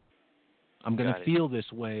 I'm going to feel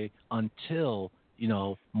this way until,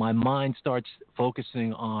 my mind starts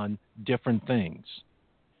focusing on different things.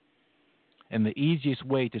 And the easiest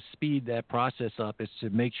way to speed that process up is to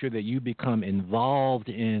make sure that you become involved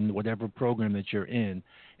in whatever program that you're in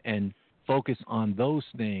and focus on those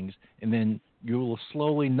things. And then you will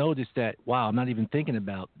slowly notice that, wow, I'm not even thinking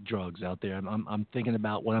about drugs out there. I'm thinking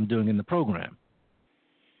about what I'm doing in the program.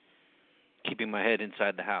 Keeping my head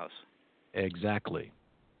inside the house. Exactly.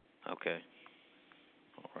 Okay.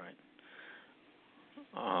 All right.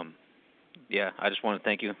 Yeah, I just want to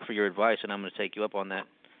thank you for your advice, and I'm going to take you up on that.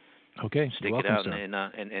 Okay. Stick welcome, it out sir.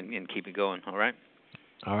 and keep it going. All right.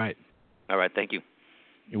 All right. All right. Thank you.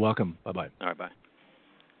 You're welcome. Bye-bye. All right. Bye.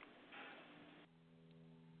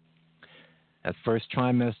 That first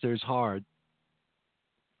trimester is hard.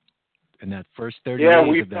 And that first 30 yeah,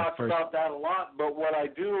 days we've of that talked about that a lot. But what I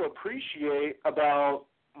do appreciate about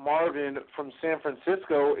Marvin from San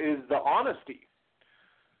Francisco is the honesty.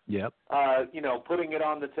 Yep. Putting it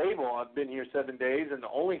on the table. I've been here 7 days, and the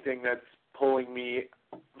only thing that's pulling me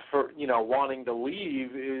for, wanting to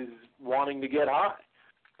leave is wanting to get high.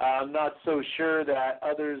 I'm not so sure that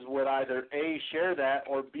others would either A, share that,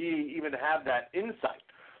 or B, even have that insight,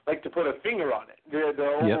 like to put a finger on it. The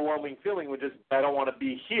overwhelming feeling would just, I don't want to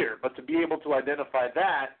be here. But to be able to identify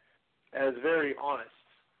that as very honest.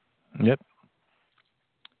 Yep.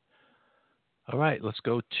 All right, let's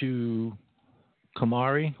go to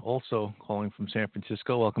Kamari, also calling from San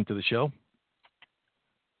Francisco. Welcome to the show.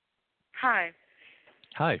 Hi.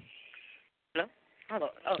 Hi. Hello? Hello.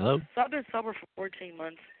 Oh, hello. So I've been sober for 14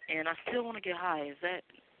 months, and I still want to get high. Is that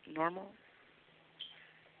normal?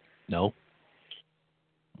 No.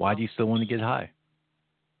 Why do you still want to get high?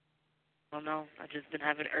 I don't know. I've just been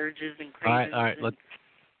having urges and cravings. All right.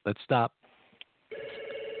 Let's stop.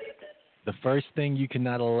 The first thing you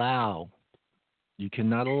cannot allow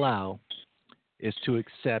is to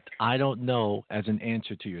accept I don't know as an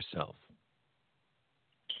answer to yourself.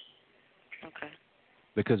 Okay.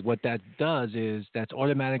 Because what that does is that's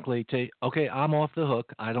automatically okay, I'm off the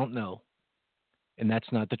hook, I don't know. And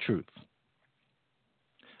that's not the truth.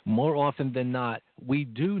 More often than not, we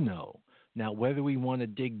do know. Now, whether we want to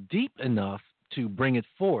dig deep enough to bring it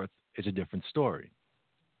forth is a different story.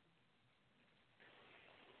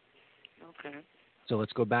 Okay. So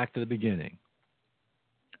let's go back to the beginning.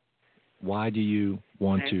 Why do you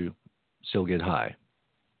want to still get high?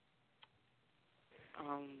 A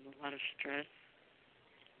lot of stress.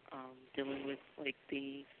 Dealing with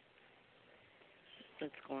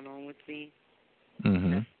that's going on with me.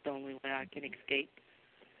 Mm-hmm. That's the only way I can escape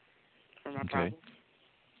from my problems.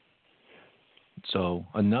 So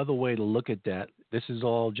another way to look at that, this is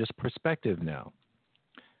all just perspective now.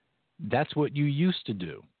 That's what you used to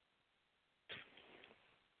do.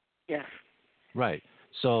 Yes. Right.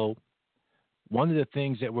 So one of the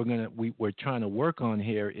things that we're trying to work on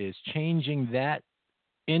here is changing that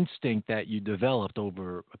instinct that you developed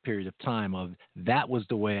over a period of time of that was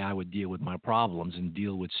the way I would deal with my problems and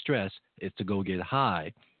deal with stress is to go get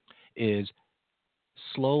high, is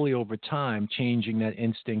slowly over time changing that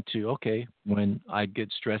instinct to, okay, when I get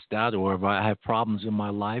stressed out or if I have problems in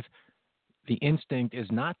my life, the instinct is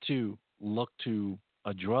not to look to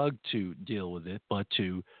a drug to deal with it, but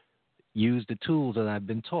to use the tools that I've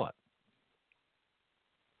been taught.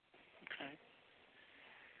 Okay.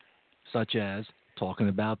 Such as talking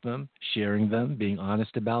about them, sharing them, being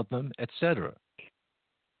honest about them, etc.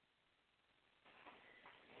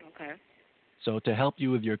 Okay. So to help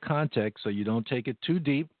you with your context so you don't take it too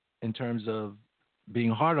deep in terms of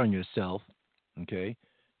being hard on yourself, okay,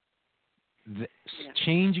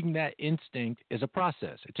 changing that instinct is a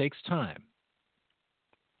process. It takes time.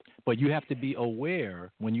 But you have to be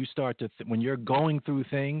aware when you start to when you're going through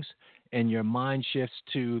things and your mind shifts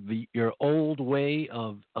to your old way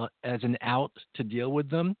of as an out to deal with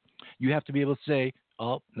them, you have to be able to say,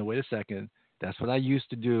 oh, no, wait a second. That's what I used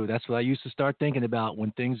to do. That's what I used to start thinking about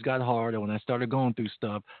when things got hard or when I started going through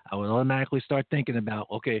stuff. I would automatically start thinking about,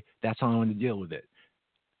 okay, that's how I'm going to deal with it.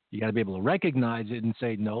 You got to be able to recognize it and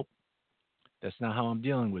say, nope, that's not how I'm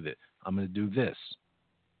dealing with it. I'm going to do this.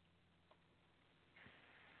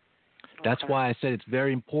 That's why I said it's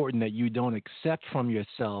very important that you don't accept from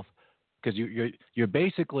yourself, because you're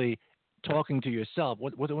basically talking to yourself,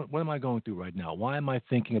 what am I going through right now? Why am I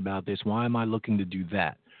thinking about this? Why am I looking to do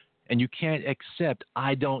that? And you can't accept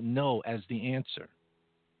I don't know as the answer.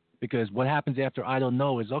 Because what happens after I don't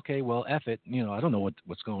know is, okay, well, F it. I don't know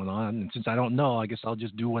what's going on. And since I don't know, I guess I'll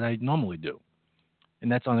just do what I normally do.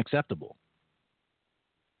 And that's unacceptable.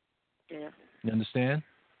 Yeah. You understand?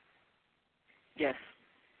 Yes.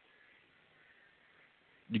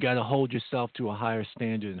 You got to hold yourself to a higher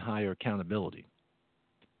standard and higher accountability.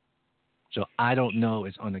 So I don't know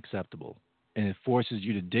is unacceptable. And it forces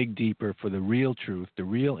you to dig deeper for the real truth, the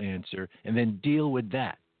real answer, and then deal with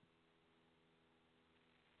that.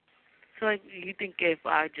 So you think if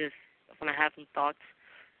I just, when I have some thoughts,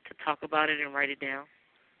 to talk about it and write it down,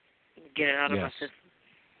 get it out of my system?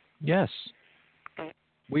 Yes. Okay.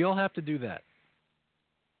 We all have to do that.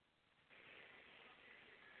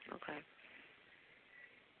 Okay.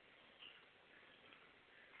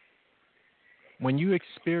 When you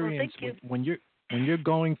experience, Well, thank you. when you're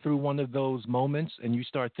going through one of those moments and you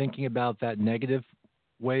start thinking about that negative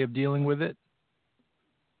way of dealing with it,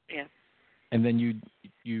 yeah, and then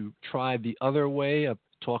you try the other way of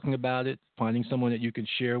talking about it, finding someone that you can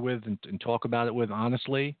share with and talk about it with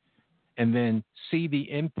honestly, and then see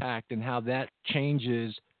the impact and how that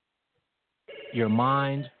changes your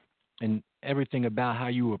mind and everything about how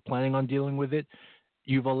you were planning on dealing with it,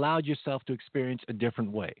 you've allowed yourself to experience a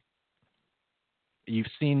different way. You've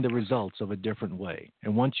seen the results of a different way.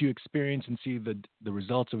 And once you experience and see the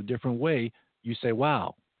results of a different way, you say,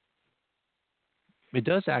 wow, it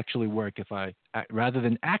does actually work if I, rather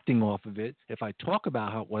than acting off of it, if I talk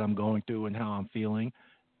about what I'm going through and how I'm feeling,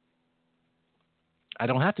 I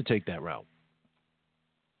don't have to take that route.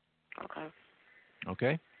 Okay.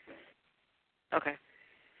 Okay? Okay.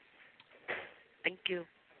 Thank you.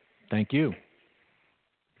 Thank you.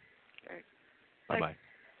 All right. Bye-bye.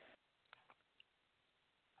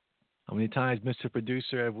 How many times, Mr.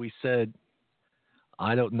 Producer, have we said,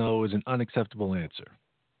 I don't know is an unacceptable answer?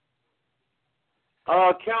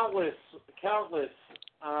 Countless.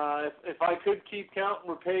 If I could keep count,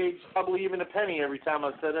 we're paid probably even a penny every time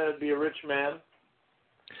I said it, I'd be a rich man.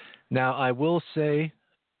 Now, I will say,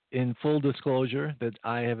 in full disclosure, that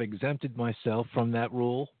I have exempted myself from that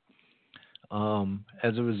rule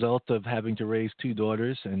as a result of having to raise two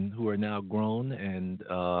daughters and who are now grown, and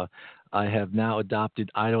I have now adopted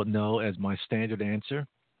I don't know as my standard answer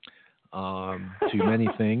to many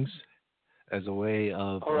things as a way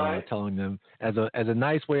of telling them, as a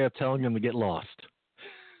nice way of telling them to get lost.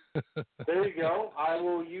 There you go. I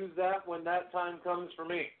will use that when that time comes for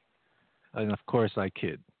me. And of course I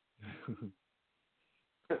kid.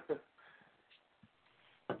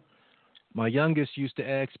 My youngest used to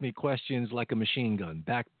ask me questions like a machine gun,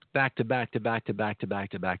 back to back to back to back to back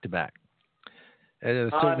to back to back. At a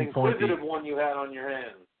certain an point, inquisitive one you had on your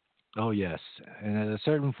hands. Oh yes, and at a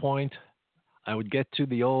certain point, I would get to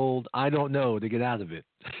the old I don't know to get out of it.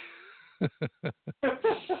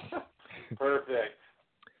 Perfect.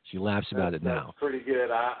 She laughs about it now. That's pretty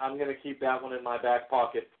good. I'm going to keep that one in my back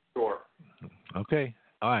pocket for sure. Okay.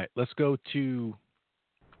 All right. Let's go to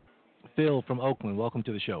Phil from Oakland. Welcome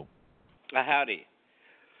to the show. Howdy.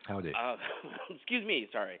 Howdy. Excuse me.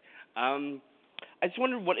 Sorry. I just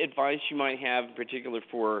wondered what advice you might have in particular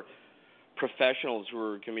for professionals who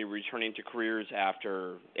are going to be returning to careers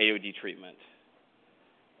after AOD treatment.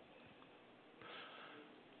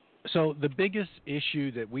 So the biggest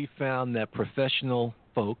issue that we found that professional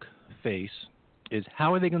folk face is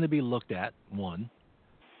how are they going to be looked at, one.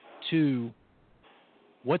 Two,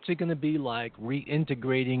 what's it going to be like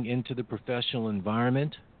reintegrating into the professional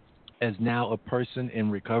environment as now a person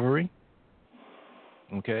in recovery?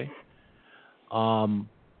 Okay.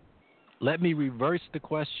 Let me reverse the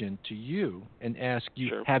question to you and ask you,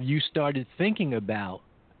 Sure. Have you started thinking about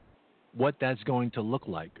what that's going to look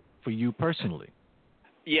like for you personally?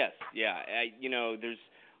 Yes, yeah. There's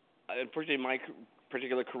unfortunately in my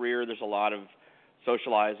particular career, there's a lot of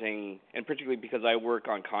socializing, and particularly because I work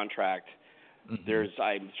on contract,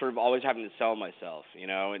 I'm sort of always having to sell myself,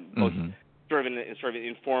 and both sort of in an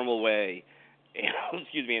informal way,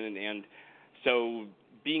 excuse me, and so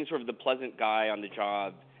being sort of the pleasant guy on the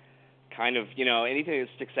job, kind of, anything that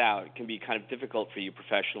sticks out can be kind of difficult for you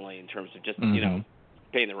professionally in terms of just,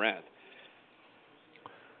 paying the rent.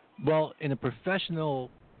 Well, in a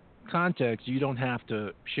professional context, you don't have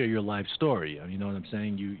to share your life story. You know what I'm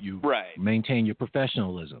saying? You right. Maintain your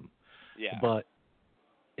professionalism. Yeah. But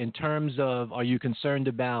in terms of, are you concerned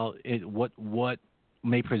about what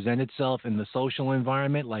may present itself in the social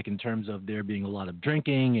environment, like in terms of there being a lot of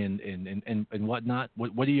drinking and whatnot?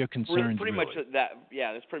 What are your concerns? Pretty much that.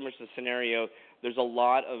 Yeah, that's pretty much the scenario. There's a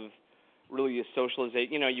lot of really a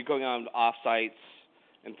socialization. You're going on off-sites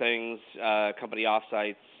and things, company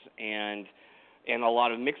off-sites, and a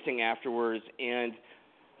lot of mixing afterwards. And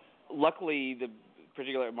luckily, the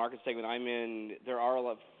particular market segment I'm in, there are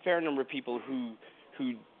a fair number of people who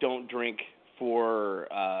don't drink for,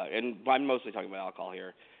 and I'm mostly talking about alcohol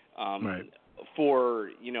here, right. for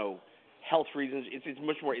health reasons. It's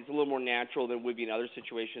a little more natural than it would be in other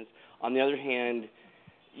situations. On the other hand,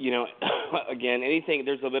 again,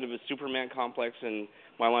 there's a bit of a Superman complex in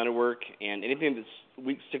my line of work, and anything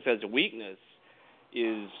that sticks as a weakness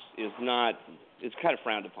is not, it's kind of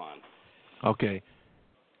frowned upon. Okay.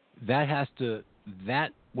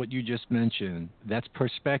 What you just mentioned, that's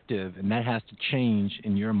perspective, and that has to change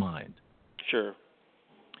in your mind. Sure.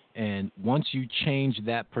 And once you change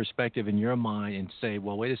that perspective in your mind and say,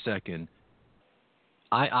 well, wait a second,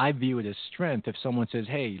 I view it as strength. If someone says,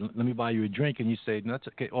 hey, let me buy you a drink, and you say, no, that's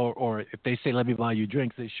okay. Or if they say, let me buy you a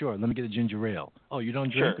drink, say, sure, let me get a ginger ale. Oh, you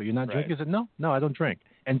don't drink? Sure. Or you're not drinking? I said, no, I don't drink.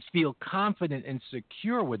 And feel confident and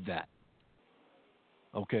secure with that.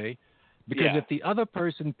 Okay? Because if the other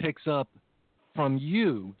person picks up from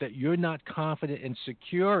you that you're not confident and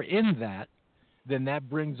secure in that, then that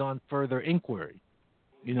brings on further inquiry.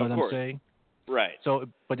 You know what I'm saying? Right. So,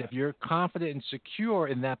 but if you're confident and secure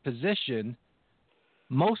in that position,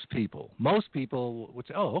 most people would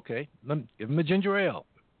say, oh, okay, give him a ginger ale.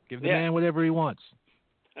 Give the man whatever he wants.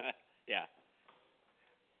 Yeah.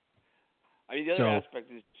 I mean, the other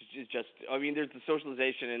aspect is just, there's the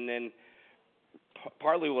socialization, and then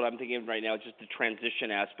partly what I'm thinking of right now is just the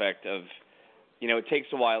transition aspect of, it takes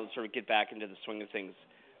a while to sort of get back into the swing of things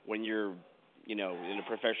when you're, in a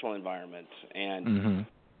professional environment. And,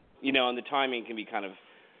 and the timing can be kind of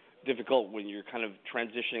difficult when you're kind of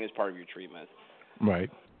transitioning as part of your treatment. Right.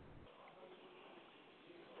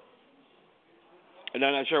 And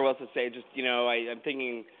I'm not sure what else to say. Just, I'm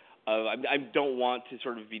thinking of, I don't want to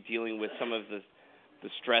sort of be dealing with some of the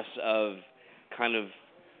stress of kind of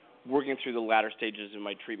working through the latter stages of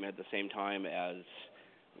my treatment at the same time as,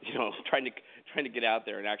 trying to get out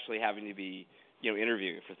there and actually having to be,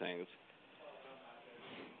 interviewing for things.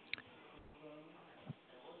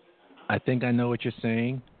 I think I know what you're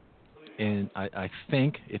saying. And I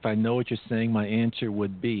think if I know what you're saying, my answer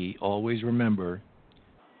would be, always remember,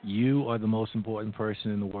 you are the most important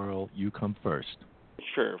person in the world. You come first.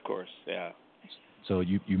 Sure, of course, yeah. So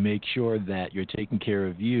you make sure that you're taking care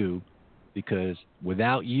of you, because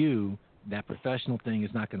without you, that professional thing is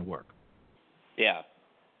not going to work. Yeah.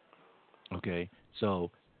 Okay,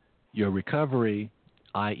 so your recovery,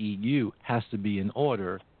 i.e. you, has to be in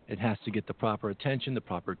order. It has to get the proper attention, the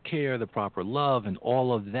proper care, the proper love, and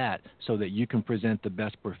all of that, so that you can present the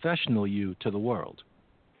best professional you to the world.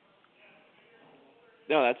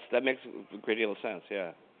 No, that makes a great deal of sense,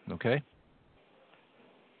 yeah. Okay.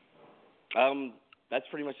 That's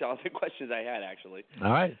pretty much all the questions I had, actually.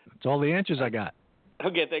 All right. That's all the answers I got.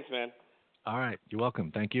 Okay, thanks, man. All right. You're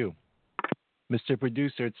welcome. Thank you. Mr.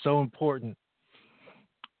 Producer, it's so important.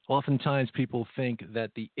 Oftentimes people think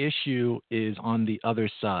that the issue is on the other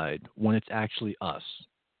side when it's actually us.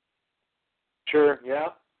 Sure, yeah.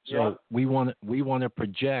 So we want to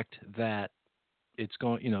project that it's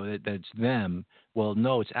going, that it's them. Well,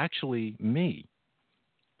 no, it's actually me.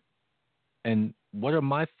 And what are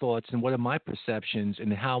my thoughts and what are my perceptions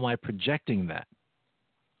and how am I projecting that?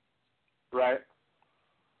 Right.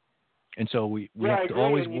 And so we I have to agree.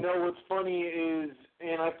 always. And what's funny is,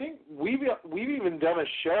 and I think we've even done a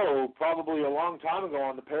show probably a long time ago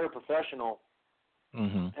on the paraprofessional.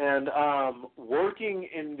 Mm-hmm. And working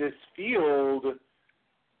in this field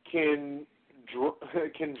can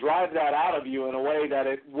drive that out of you in a way that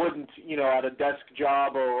it wouldn't, at a desk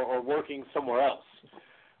job or working somewhere else.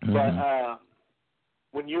 Mm-hmm. But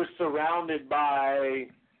when you're surrounded by,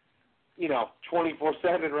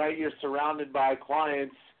 24/7, right? You're surrounded by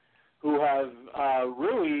clients who have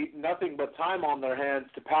really nothing but time on their hands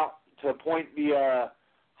to point the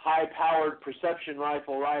high-powered perception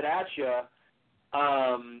rifle right at you.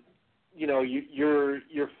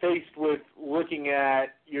 You're faced with looking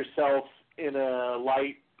at yourself in a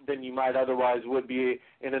light than you might otherwise would be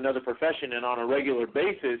in another profession and on a regular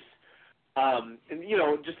basis. And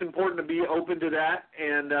just important to be open to that.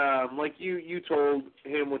 And like you told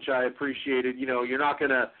him, which I appreciated, you're not going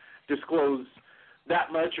to disclose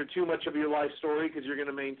that much or too much of your life story because you're going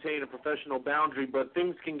to maintain a professional boundary, but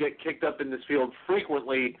things can get kicked up in this field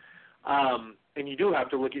frequently, and you do have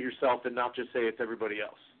to look at yourself and not just say it's everybody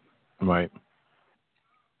else. Right.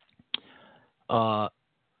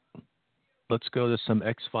 Let's go to some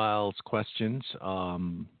X-Files questions.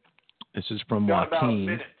 This is from Got about a Joaquin.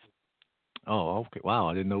 minute. Oh, okay. Wow,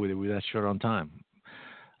 I didn't know we were that short on time.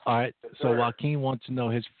 All right. Yes, So sir. Joaquin wants to know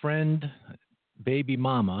his friend, baby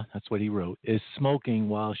mama, that's what he wrote, is smoking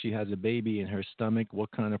while she has a baby in her stomach. What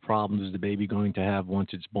kind of problems is the baby going to have once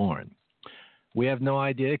it's born? We have no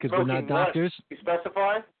idea because we're not Smoking what? doctors. Does he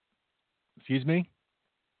specify? Excuse me?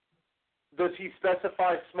 Does he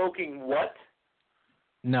specify smoking what?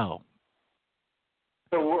 No.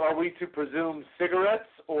 So are we to presume cigarettes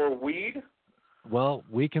or weed? Well,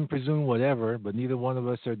 we can presume whatever, but neither one of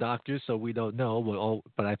us are doctors, so we don't know.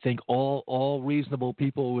 But I think all reasonable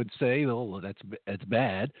people would say, "Oh, well, that's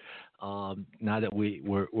bad." Now that we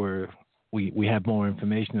have more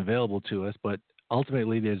information available to us, but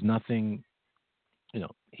ultimately, there's nothing,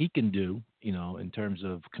 he can do, in terms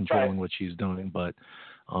of controlling what she's doing. But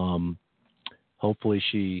hopefully,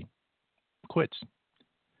 she quits.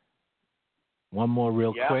 One more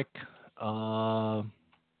real quick.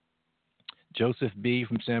 Joseph B.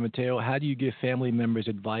 from San Mateo, how do you give family members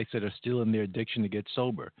advice that are still in their addiction to get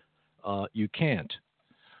sober? You can't.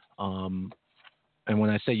 And when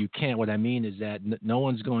I say you can't, what I mean is that no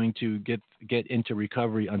one's going to get into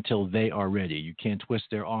recovery until they are ready. You can't twist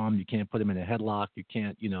their arm. You can't put them in a headlock. You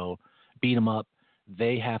can't, beat them up.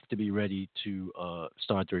 They have to be ready to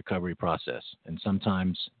start the recovery process. And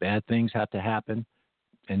sometimes bad things have to happen,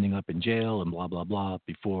 ending up in jail and blah, blah, blah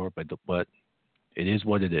before, but it is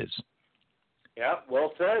what it is. Yeah,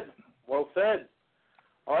 well said. Well said.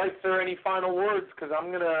 All right, sir. Any final words? Because I'm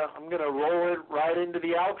gonna roll it right into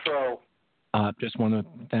the outro. Just want to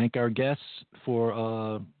thank our guests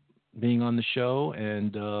for being on the show,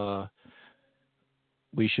 and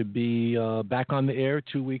we should be back on the air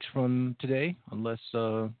 2 weeks from today, unless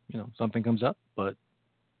something comes up. But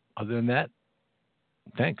other than that,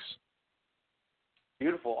 thanks.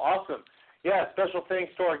 Beautiful, awesome. Yeah, special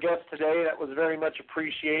thanks to our guest today. That was very much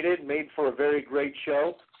appreciated. Made for a very great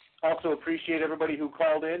show. Also appreciate everybody who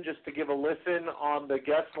called in just to give a listen on the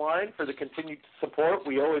guest line for the continued support.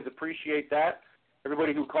 We always appreciate that.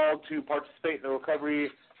 Everybody who called to participate in the Recovery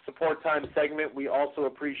Support Time segment, we also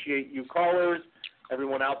appreciate you callers.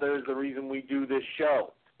 Everyone out there is the reason we do this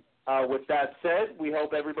show. With that said, we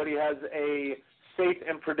hope everybody has a safe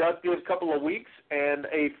and productive couple of weeks and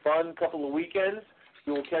a fun couple of weekends.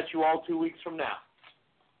 We will catch you all 2 weeks from now.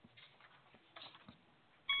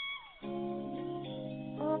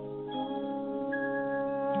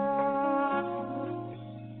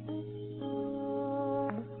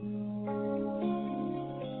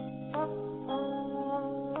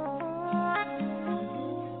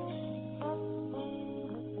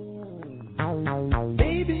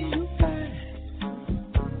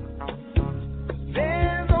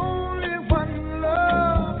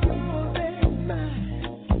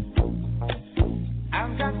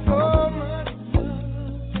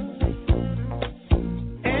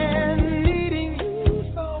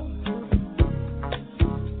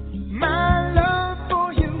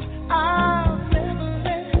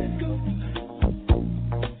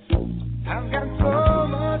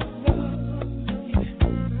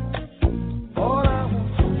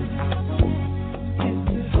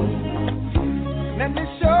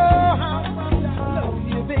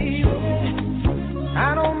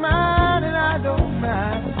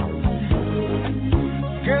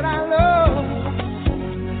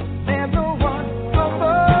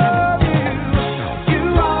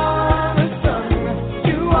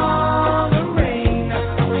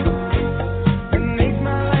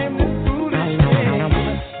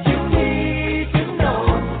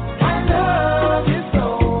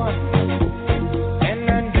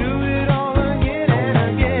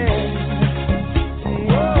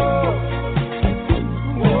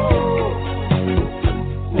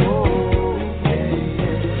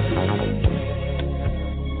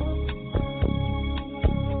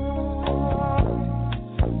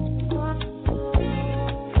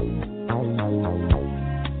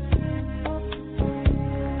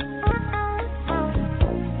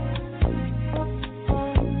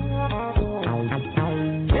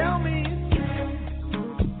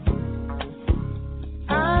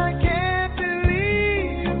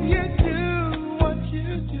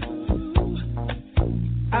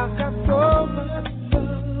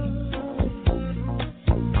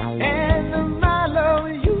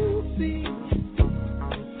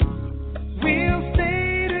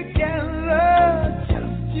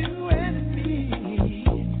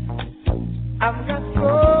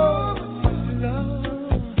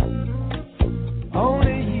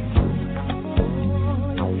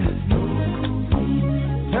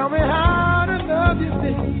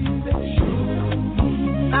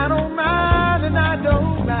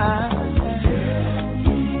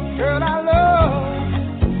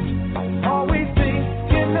 Always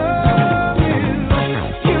thinking of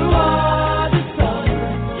you.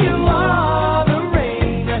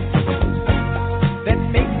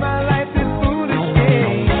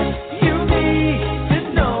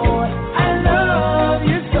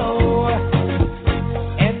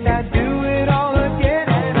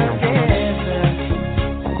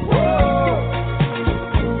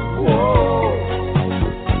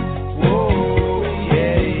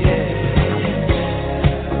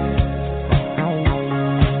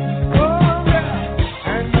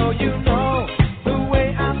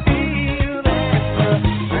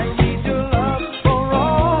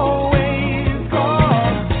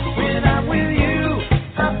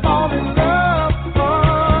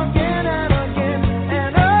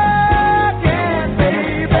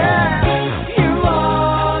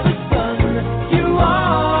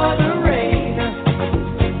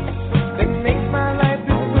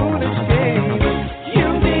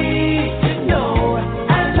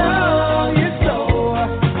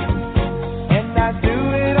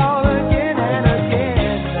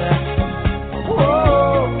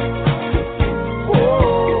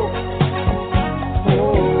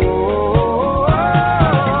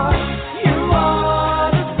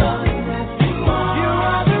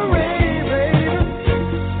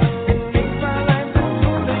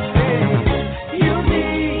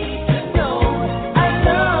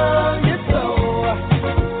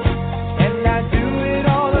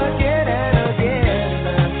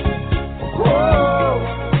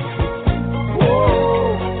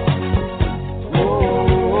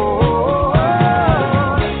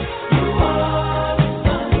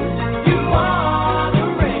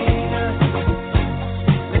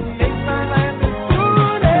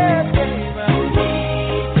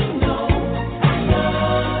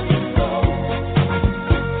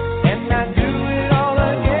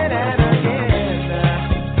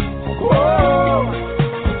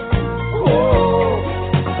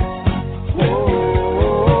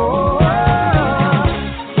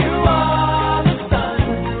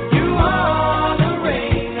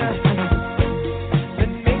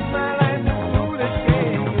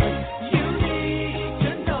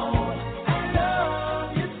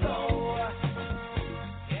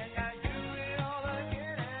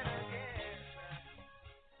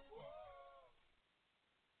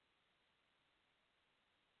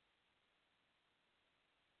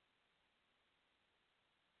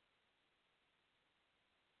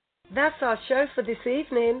 That's our show for this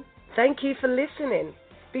evening. Thank you for listening.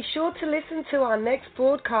 Be sure to listen to our next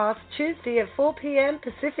broadcast Tuesday at 4 p.m.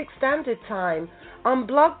 Pacific Standard Time on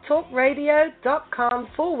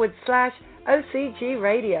blogtalkradio.com/OCG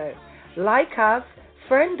Radio. Like us,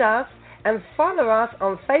 friend us, and follow us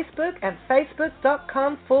on Facebook at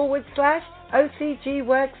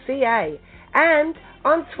facebook.com/OCGWorkCA and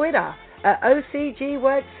on Twitter at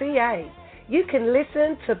OCGWorkCA. You can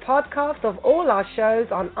listen to podcasts of all our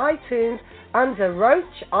shows on iTunes under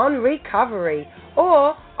Roach on Recovery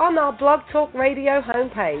or on our Blog Talk Radio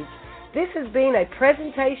homepage. This has been a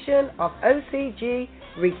presentation of OCG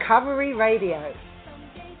Recovery Radio.